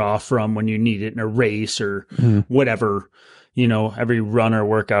and withdraw from when you need it in a race or whatever. You know, every run or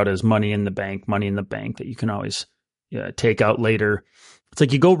workout has money in the bank that you can always take out later. It's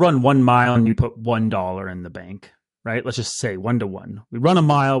like you go run 1 mile and you put $1 in the bank, right? Let's just say 1-to-1. We run a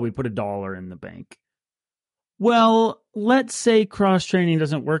mile, we put $1 in the bank. Well, let's say cross training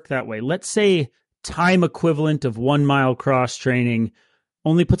doesn't work that way. Let's say time equivalent of 1 mile cross training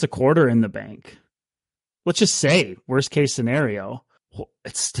only puts $0.25 in the bank. Let's just say worst case scenario,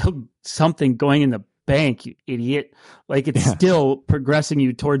 it's still something going in the bank, you idiot. Like it's still progressing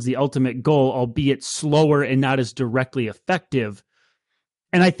you towards the ultimate goal, albeit slower and not as directly effective.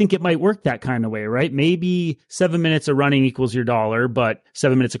 And I think it might work that kind of way, right? Maybe 7 minutes of running equals your $1, but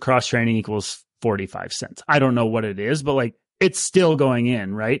 7 minutes of cross training equals 45 cents. I don't know what it is, but like it's still going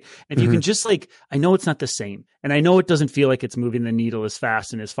in, right? If you can just like, I know it's not the same. And I know it doesn't feel like it's moving the needle as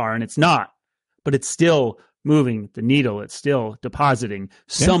fast and as far, and it's not, but it's still moving the needle. It's still depositing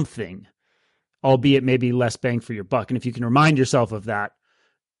something, albeit maybe less bang for your buck. And if you can remind yourself of that,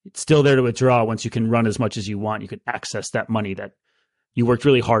 it's still there to withdraw. Once you can run as much as you want, you can access that money that you worked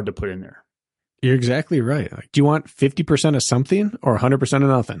really hard to put in there. You're exactly right. Like, do you want 50% of something or 100% of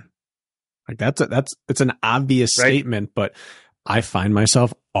nothing? Like it's an obvious statement, but I find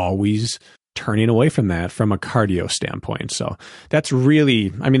myself always turning away from that from a cardio standpoint. So that's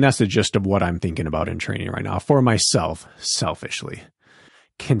really, I mean, that's the gist of what I'm thinking about in training right now for myself, selfishly.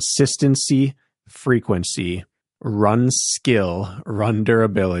 Consistency, frequency, run skill, run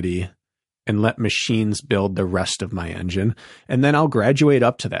durability, and let machines build the rest of my engine. And then I'll graduate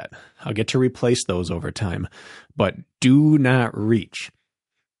up to that. I'll get to replace those over time, but do not reach.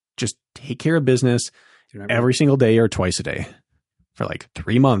 Just take care of business every single day or twice a day for like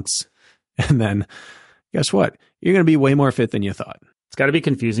 3 months. And then guess what? You're going to be way more fit than you thought. It's got to be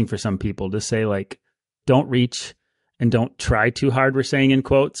confusing for some people to say like, don't reach and don't try too hard. We're saying in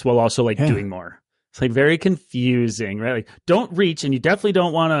quotes while also like doing more. It's like very confusing, right? Like don't reach, and you definitely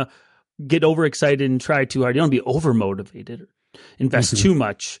don't want to get overexcited and try too hard. You don't want to be over motivated or invest too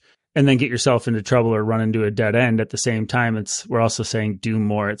much and then get yourself into trouble or run into a dead end at the same time. We're also saying do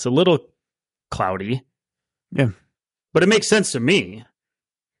more. It's a little cloudy. Yeah. But it makes sense to me.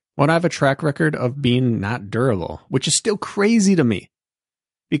 Well, I have a track record of being not durable, which is still crazy to me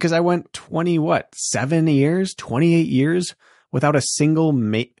because I went 28 years without a single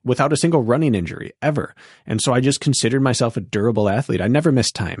running injury ever. And so I just considered myself a durable athlete. I never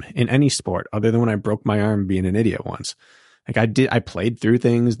missed time in any sport other than when I broke my arm being an idiot once. Like I played through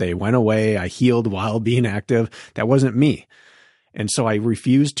things. They went away. I healed while being active. That wasn't me. And so I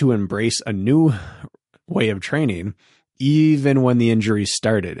refused to embrace a new way of training, even when the injuries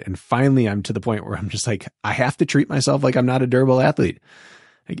started. And finally, I'm to the point where I'm just like, I have to treat myself like I'm not a durable athlete.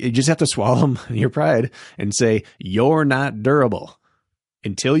 You just have to swallow your pride and say, you're not durable.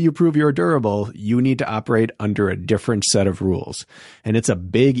 Until you prove you're durable, you need to operate under a different set of rules. And it's a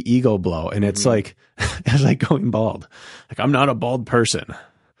big ego blow. And it's like, it's like going bald. Like, I'm not a bald person.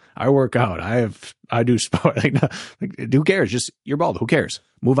 I work out. I do sport. Like, who cares? Just, you're bald. Who cares?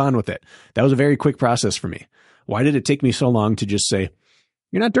 Move on with it. That was a very quick process for me. Why did it take me so long to just say,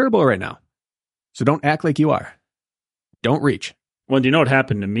 you're not durable right now, so don't act like you are. Don't reach. Well, do you know what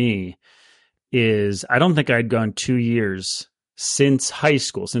happened to me is I don't think I'd gone 2 years since high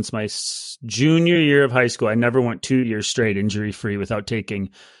school, since my junior year of high school. I never went 2 years straight injury free without taking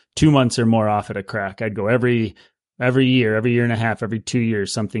 2 months or more off at a crack. I'd go every every year and a half, every 2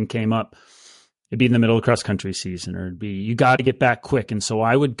 years, something came up. It'd be in the middle of cross country season, or it'd be, you got to get back quick. And so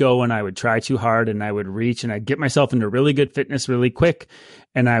I would go and I would try too hard and I would reach and I'd get myself into really good fitness really quick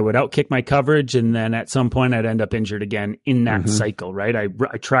and I would outkick my coverage. And then at some point I'd end up injured again in that cycle, right? I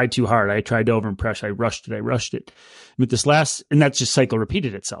tried too hard. I tried to overimpress. I rushed it. With this last, and that's just cycle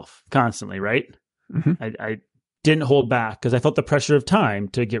repeated itself constantly, right? I didn't hold back because I felt the pressure of time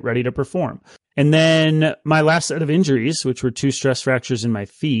to get ready to perform. And then my last set of injuries, which were 2 stress fractures in my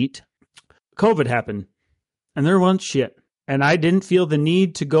feet, COVID happened and there wasn't shit. And I didn't feel the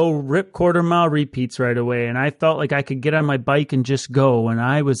need to go rip 1/4 mile repeats right away. And I felt like I could get on my bike and just go. And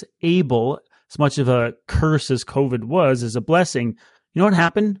I was able, as much of a curse as COVID was, as a blessing. You know what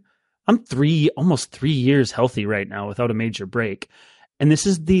happened? I'm almost 3 years healthy right now without a major break. And this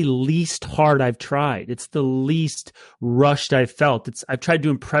is the least hard I've tried. It's the least rushed I've felt. I've tried to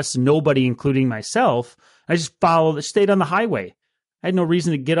impress nobody, including myself. I just stayed on the highway. I had no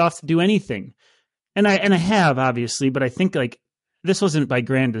reason to get off to do anything. And I have, obviously, but I think like this wasn't by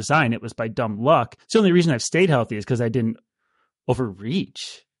grand design. It was by dumb luck. It's the only reason I've stayed healthy is because I didn't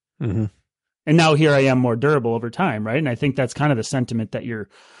overreach. And now here I am more durable over time, right? And I think that's kind of the sentiment that you're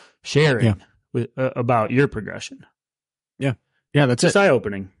sharing with about your progression. Yeah, that's it's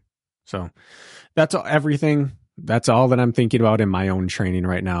eye-opening. So that's everything. That's all that I'm thinking about in my own training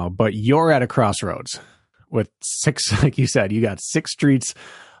right now. But you're at a crossroads with 6, like you said, you got 6 streets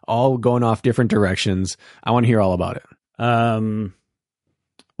all going off different directions. I want to hear all about it. Well,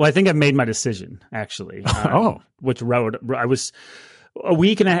 I think I've made my decision, actually. Which road I was a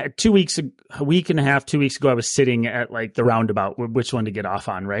week and a half, 2 weeks ago, 2 weeks ago, I was sitting at like the roundabout, which one to get off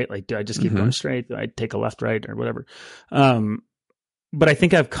on, right? Like, do I just keep going straight? Do I take a left, right, or whatever? But I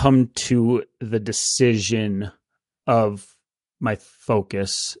think I've come to the decision of my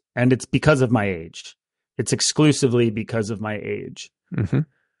focus, and it's because of my age. It's exclusively because of my age.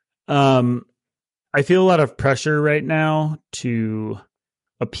 I feel a lot of pressure right now to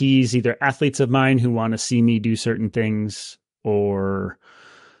appease either athletes of mine who want to see me do certain things, or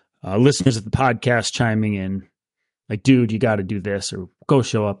listeners of the podcast chiming in like, dude, you got to do this, or go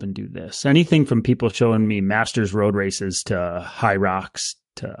show up and do this. Anything from people showing me Masters road races to High Rocks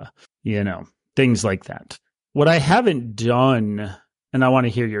to, things like that. What I haven't done, and I want to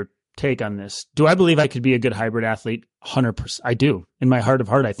hear your take on this. Do I believe I could be a good hybrid athlete? 100%. I do. In my heart of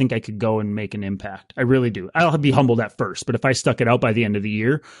heart, I think I could go and make an impact. I really do. I'll be humbled at first, but if I stuck it out by the end of the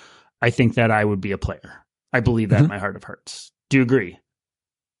year, I think that I would be a player. I believe that in my heart of hearts. Do you agree?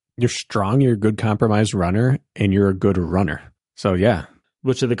 You're strong, you're a good compromised runner, and you're a good runner. So, yeah.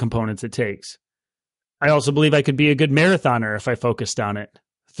 Which are the components it takes? I also believe I could be a good marathoner if I focused on it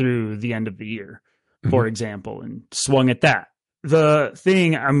through the end of the year, for example, and swung at that. The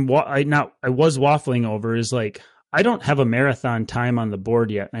thing I was waffling over is like, I don't have a marathon time on the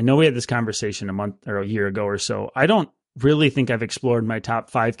board yet. I know we had this conversation a month or a year ago or so. I don't really think I've explored my top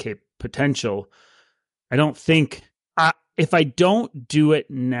 5K potential. I don't think if I don't do it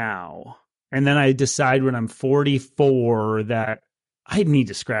now, and then I decide when I'm 44 that I need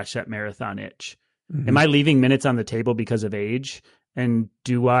to scratch that marathon itch. Am I leaving minutes on the table because of age? And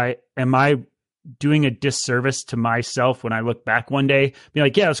am I doing a disservice to myself when I look back one day, be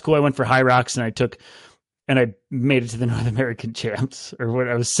like, yeah, it was cool. I went for High Rocks and I made it to the North American champs, or what,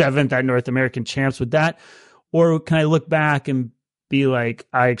 I was 7th at North American champs with that. Or can I look back and be like,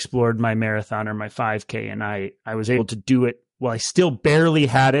 I explored my marathon or my 5K and I was able to do it while I still barely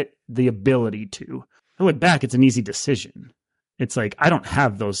had the ability to. I look back, it's an easy decision. It's like, I don't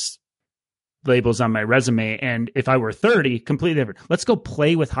have those labels on my resume. And if I were 30, completely different. Let's go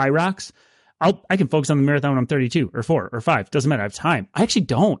play with High Rocks. I can focus on the marathon when I'm 32 or 4 or 5. Doesn't matter. I have time. I actually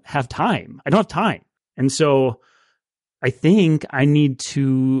don't have time. I don't have time. And so I think I need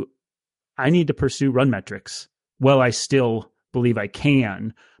to pursue run metrics while I still believe I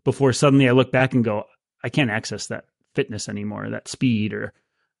can, before suddenly I look back and go, I can't access that fitness anymore, that speed, or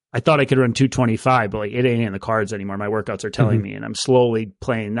I thought I could run 225, but like it ain't in the cards anymore. My workouts are telling me, and I'm slowly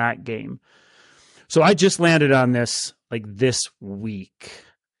playing that game. So I just landed on this like this week.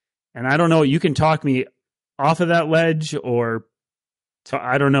 And I don't know, you can talk me off of that ledge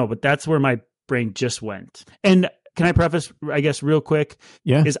I don't know, but that's where my brain just went. And can I preface, I guess, real quick?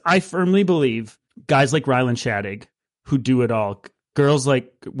 Yeah. Is I firmly believe guys like Rylan Shadig who do it all,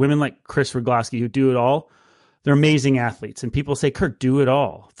 women like Chris Rogloski who do it all, they're amazing athletes. And people say, Kurt, do it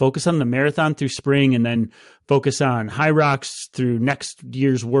all. Focus on the marathon through spring and then focus on High Rocks through next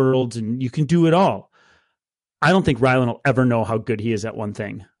year's Worlds, and you can do it all. I don't think Rylan will ever know how good he is at one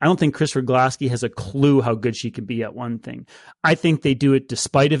thing. I don't think Chris Rogloski has a clue how good she can be at one thing. I think they do it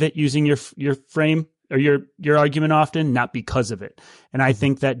despite of it using your frame or your argument often, not because of it. And I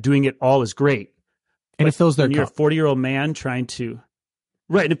think that doing it all is great. And it fills their cup. You're a 40-year-old man trying to,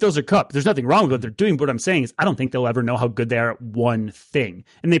 right, and it fills their cup. There's nothing wrong with what they're doing. But what I'm saying is I don't think they'll ever know how good they are at one thing.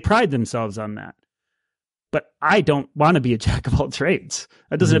 And they pride themselves on that. But I don't want to be a jack of all trades.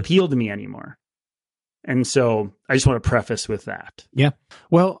 That doesn't appeal to me anymore. And so I just want to preface with that. Yeah.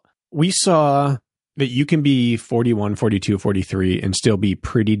 Well, we saw that you can be 41, 42, 43 and still be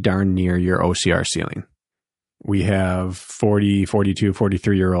pretty darn near your OCR ceiling. We have 40, 42,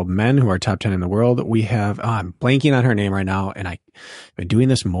 43-year-old men who are top 10 in the world. We have, I'm blanking on her name right now, and I've been doing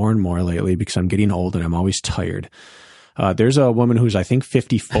this more and more lately because I'm getting old and I'm always tired. There's a woman who's, I think,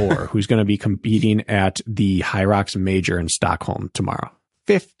 54, who's going to be competing at the Hyrox Major in Stockholm tomorrow.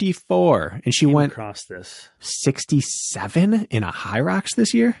 54. And she went across this 67 in a Hyrox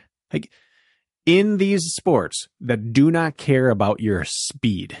this year. Like, in these sports that do not care about your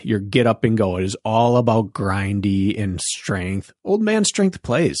speed, your get up and go, it is all about grindy and strength. Old man strength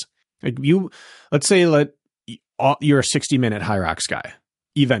plays. Like let's say you're a 60-minute Hyrox guy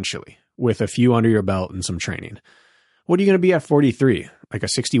eventually with a few under your belt and some training. What are you going to be at 43? Like a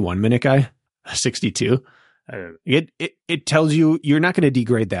 61-minute guy? A 62? It tells you you're not going to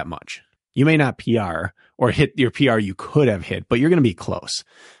degrade that much. You may not PR or hit your PR you could have hit, but you're going to be close.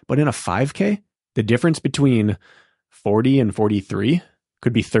 But in a 5K, the difference between 40 and 43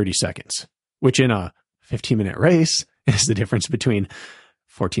 could be 30 seconds, which in a 15-minute race is the difference between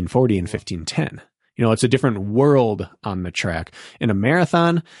 14:40 and 15:10. You know, it's a different world on the track. In a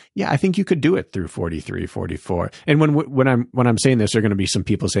marathon, yeah, I think you could do it through 43, 44. And when I'm saying this, there are going to be some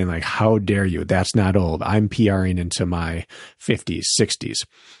people saying like, how dare you? That's not old. I'm PRing into my 50s, 60s.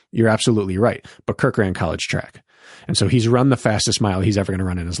 You're absolutely right. But Kirk ran college track. And so he's run the fastest mile he's ever going to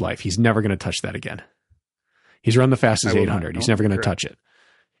run in his life. He's never going to touch that again. He's run the fastest 800. He's never going to touch it.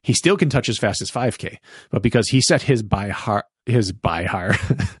 He still can touch as fast as 5K, but because he set his bar high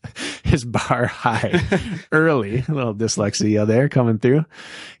early, a little dyslexia there coming through.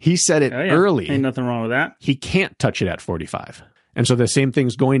 He set it early. Ain't nothing wrong with that. He can't touch it at 45. And so the same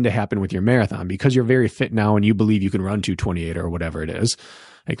thing's going to happen with your marathon because you're very fit now and you believe you can run 228 or whatever it is.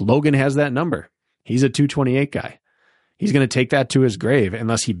 Like Logan has that number. He's a 228 guy. He's going to take that to his grave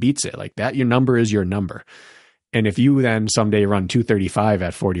unless he beats it. Like that, your number is your number. And if you then someday run 235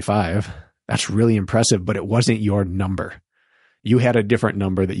 at 45, that's really impressive, but it wasn't your number. You had a different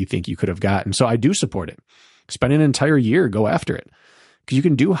number that you think you could have gotten. So I do support it. Spend an entire year, go after it. Because you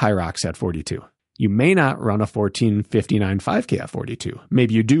can do Hyrox at 42. You may not run a 14:59 5K at 42.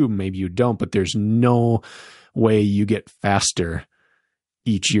 Maybe you do, maybe you don't, but there's no way you get faster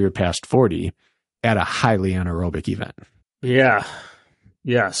each year past 40 at a highly anaerobic event. Yeah.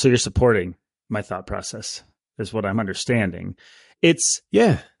 Yeah. So you're supporting my thought process is what I'm understanding. It's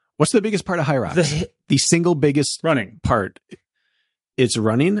What's the biggest part of Hyrox? The single biggest running part. It's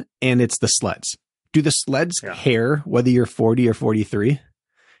running and it's the sleds. Do the sleds care whether you're 40 or 43?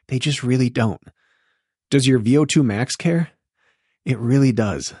 They just really don't. Does your VO2 max care? It really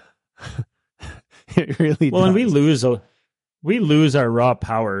does. It really does. Well, and we lose our raw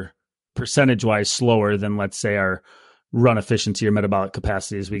power percentage-wise slower than, let's say, our run efficiency or metabolic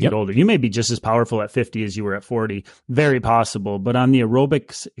capacity as we get older. You may be just as powerful at 50 as you were at 40. Very possible. But on the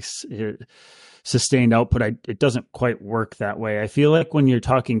aerobic sustained output, it doesn't quite work that way. I feel like when you're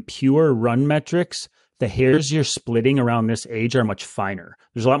talking pure run metrics, the hairs you're splitting around this age are much finer.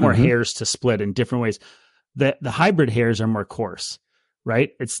 There's a lot more hairs to split in different ways. The hybrid hairs are more coarse,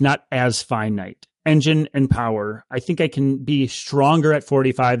 right? It's not as finite. Engine and power. I think I can be stronger at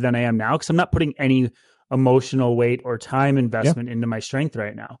 45 than I am now because I'm not putting any emotional weight or time investment into my strength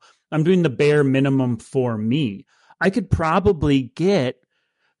right now. I'm doing the bare minimum for me. I could probably get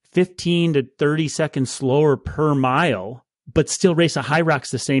 15 to 30 seconds slower per mile, but still race a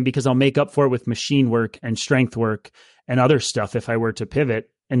Hyrox the same because I'll make up for it with machine work and strength work and other stuff if I were to pivot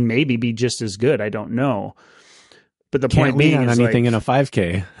and maybe be just as good. I don't know. But the point being on is anything in a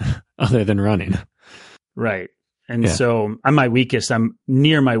 5K other than running. Right. And so I'm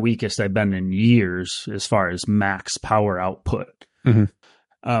near my weakest I've been in years as far as max power output. So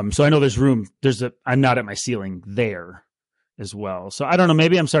I know there's room. I'm not at my ceiling there as well. So I don't know,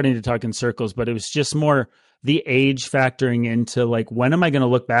 maybe I'm starting to talk in circles, but it was just more the age factoring into like, when am I going to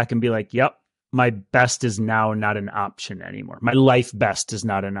look back and be like, yep, my best is now not an option anymore. My life best is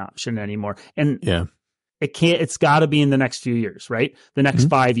not an option anymore. And it's got to be in the next few years, right? The next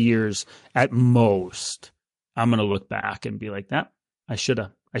 5 years at most. I'm going to look back and be like, that I should have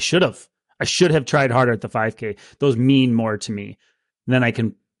tried harder at the 5K. Those mean more to me. Then I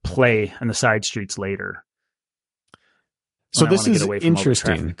can play on the side streets later. So this is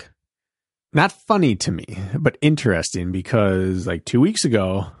interesting not funny to me, but interesting because like 2 weeks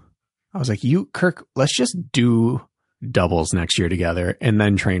ago, I was like, Kirk, let's just do doubles next year together and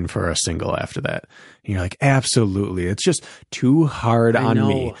then train for a single after that. And you're like, absolutely. It's just too hard on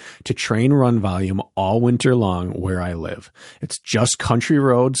me to train run volume all winter long where I live. It's just country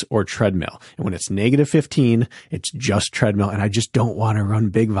roads or treadmill. And when it's -15, it's just treadmill. And I just don't want to run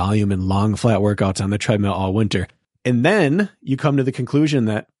big volume and long flat workouts on the treadmill all winter. And then you come to the conclusion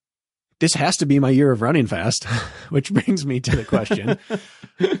that this has to be my year of running fast, which brings me to the question,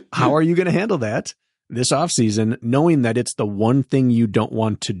 how are you going to handle that this off season, knowing that it's the one thing you don't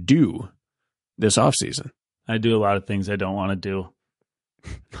want to do this off season? I do a lot of things I don't want to do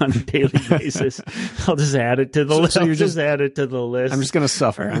on a daily basis. I'll just add it to the list. So you're just add it to the list. I'm just going to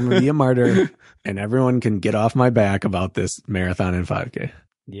suffer. I'm going to be a martyr, and everyone can get off my back about this marathon and 5K.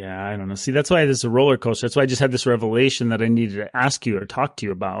 Yeah, I don't know. See, that's why this is a roller coaster. That's why I just had this revelation that I needed to ask you or talk to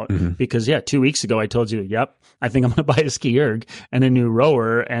you about. Because, 2 weeks ago, I told you, yep, I think I'm going to buy a ski erg and a new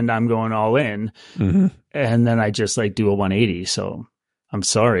rower, and I'm going all in. And then I just do a 180. So I'm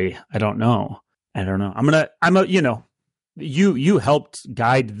sorry. I don't know. You helped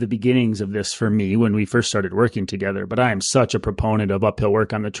guide the beginnings of this for me when we first started working together. But I am such a proponent of uphill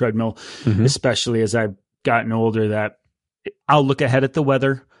work on the treadmill, especially as I've gotten older, that I'll look ahead at the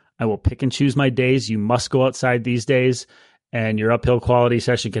weather. I will pick and choose my days. You must go outside these days, and your uphill quality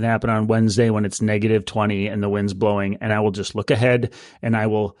session can happen on Wednesday when it's -20 and the wind's blowing. And I will just look ahead, and I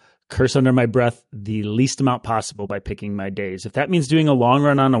will curse under my breath the least amount possible by picking my days. If that means doing a long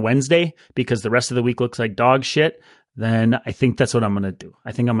run on a Wednesday because the rest of the week looks like dog shit, then I think that's what I'm going to do.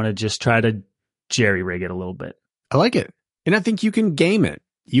 I think I'm going to just try to jerry-rig it a little bit. I like it. And I think you can game it.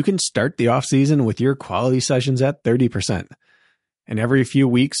 You can start the off season with your quality sessions at 30%, and every few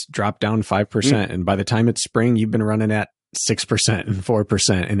weeks drop down 5%. And by the time it's spring, you've been running at 6% and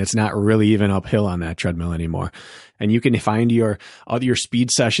 4%, and it's not really even uphill on that treadmill anymore. And you can find all your speed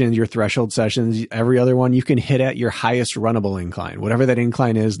sessions, your threshold sessions, every other one you can hit at your highest runnable incline, whatever that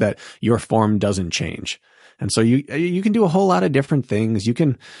incline is that your form doesn't change. And so you can do a whole lot of different things. You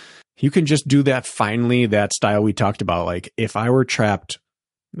can just do that finally, that style we talked about. Like if I were trapped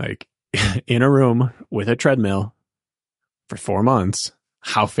in a room with a treadmill for 4 months,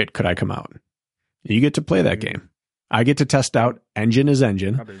 how fit could I come out? You get to play that game. I get to test out engine is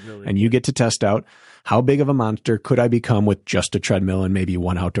engine, and you get to test out how big of a monster could I become with just a treadmill and maybe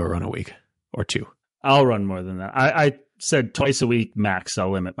one outdoor run a week or two. I'll run more than that. I said twice a week max.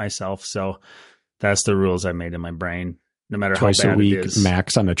 I'll limit myself. So that's the rules I made in my brain, no matter twice how bad a week it is.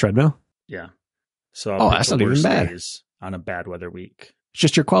 Max on the treadmill? Yeah. So I'll that's not even bad. On a bad weather week. It's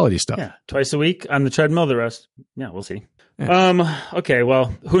just your quality stuff. Yeah, twice a week on the treadmill. The rest, we'll see. Yeah. Okay,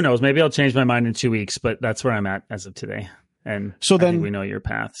 well, who knows? Maybe I'll change my mind in 2 weeks, but that's where I'm at as of today. And so then I think we know your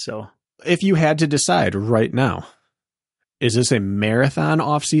path. So if you had to decide right now, is this a marathon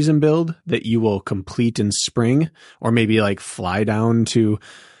off-season build that you will complete in spring, or maybe fly down to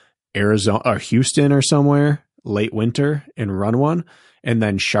Arizona or Houston or somewhere late winter and run one and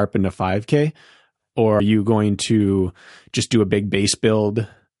then sharpen to 5K? Or are you going to just do a big base build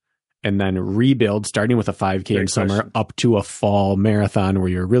and then rebuild, starting with a 5K in summer up to a fall marathon where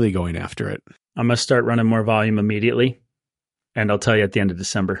you're really going after it? I'm going to start running more volume immediately, and I'll tell you at the end of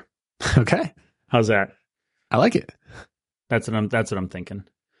December. Okay. How's that? I like it. That's what I'm thinking.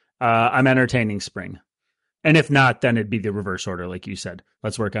 I'm entertaining spring. And if not, then it'd be the reverse order, like you said.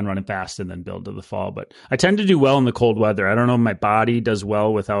 Let's work on running fast and then build to the fall. But I tend to do well in the cold weather. I don't know if my body does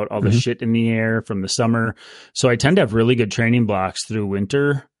well without all the shit in the air from the summer. So I tend to have really good training blocks through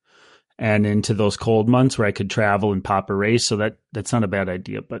winter and into those cold months where I could travel and pop a race. So that's not a bad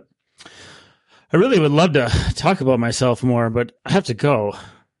idea. But I really would love to talk about myself more, but I have to go.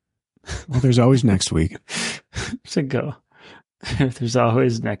 Well, there's always next week. To go. There's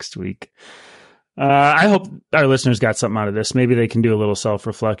always next week. I hope our listeners got something out of this. Maybe they can do a little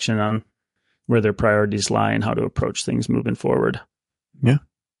self-reflection on where their priorities lie and how to approach things moving forward. Yeah,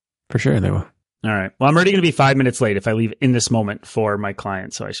 for sure they will. All right. Well, I'm already going to be 5 minutes late if I leave in this moment for my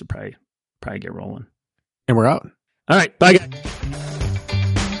client, so I should probably get rolling. And we're out. All right. Bye, guys.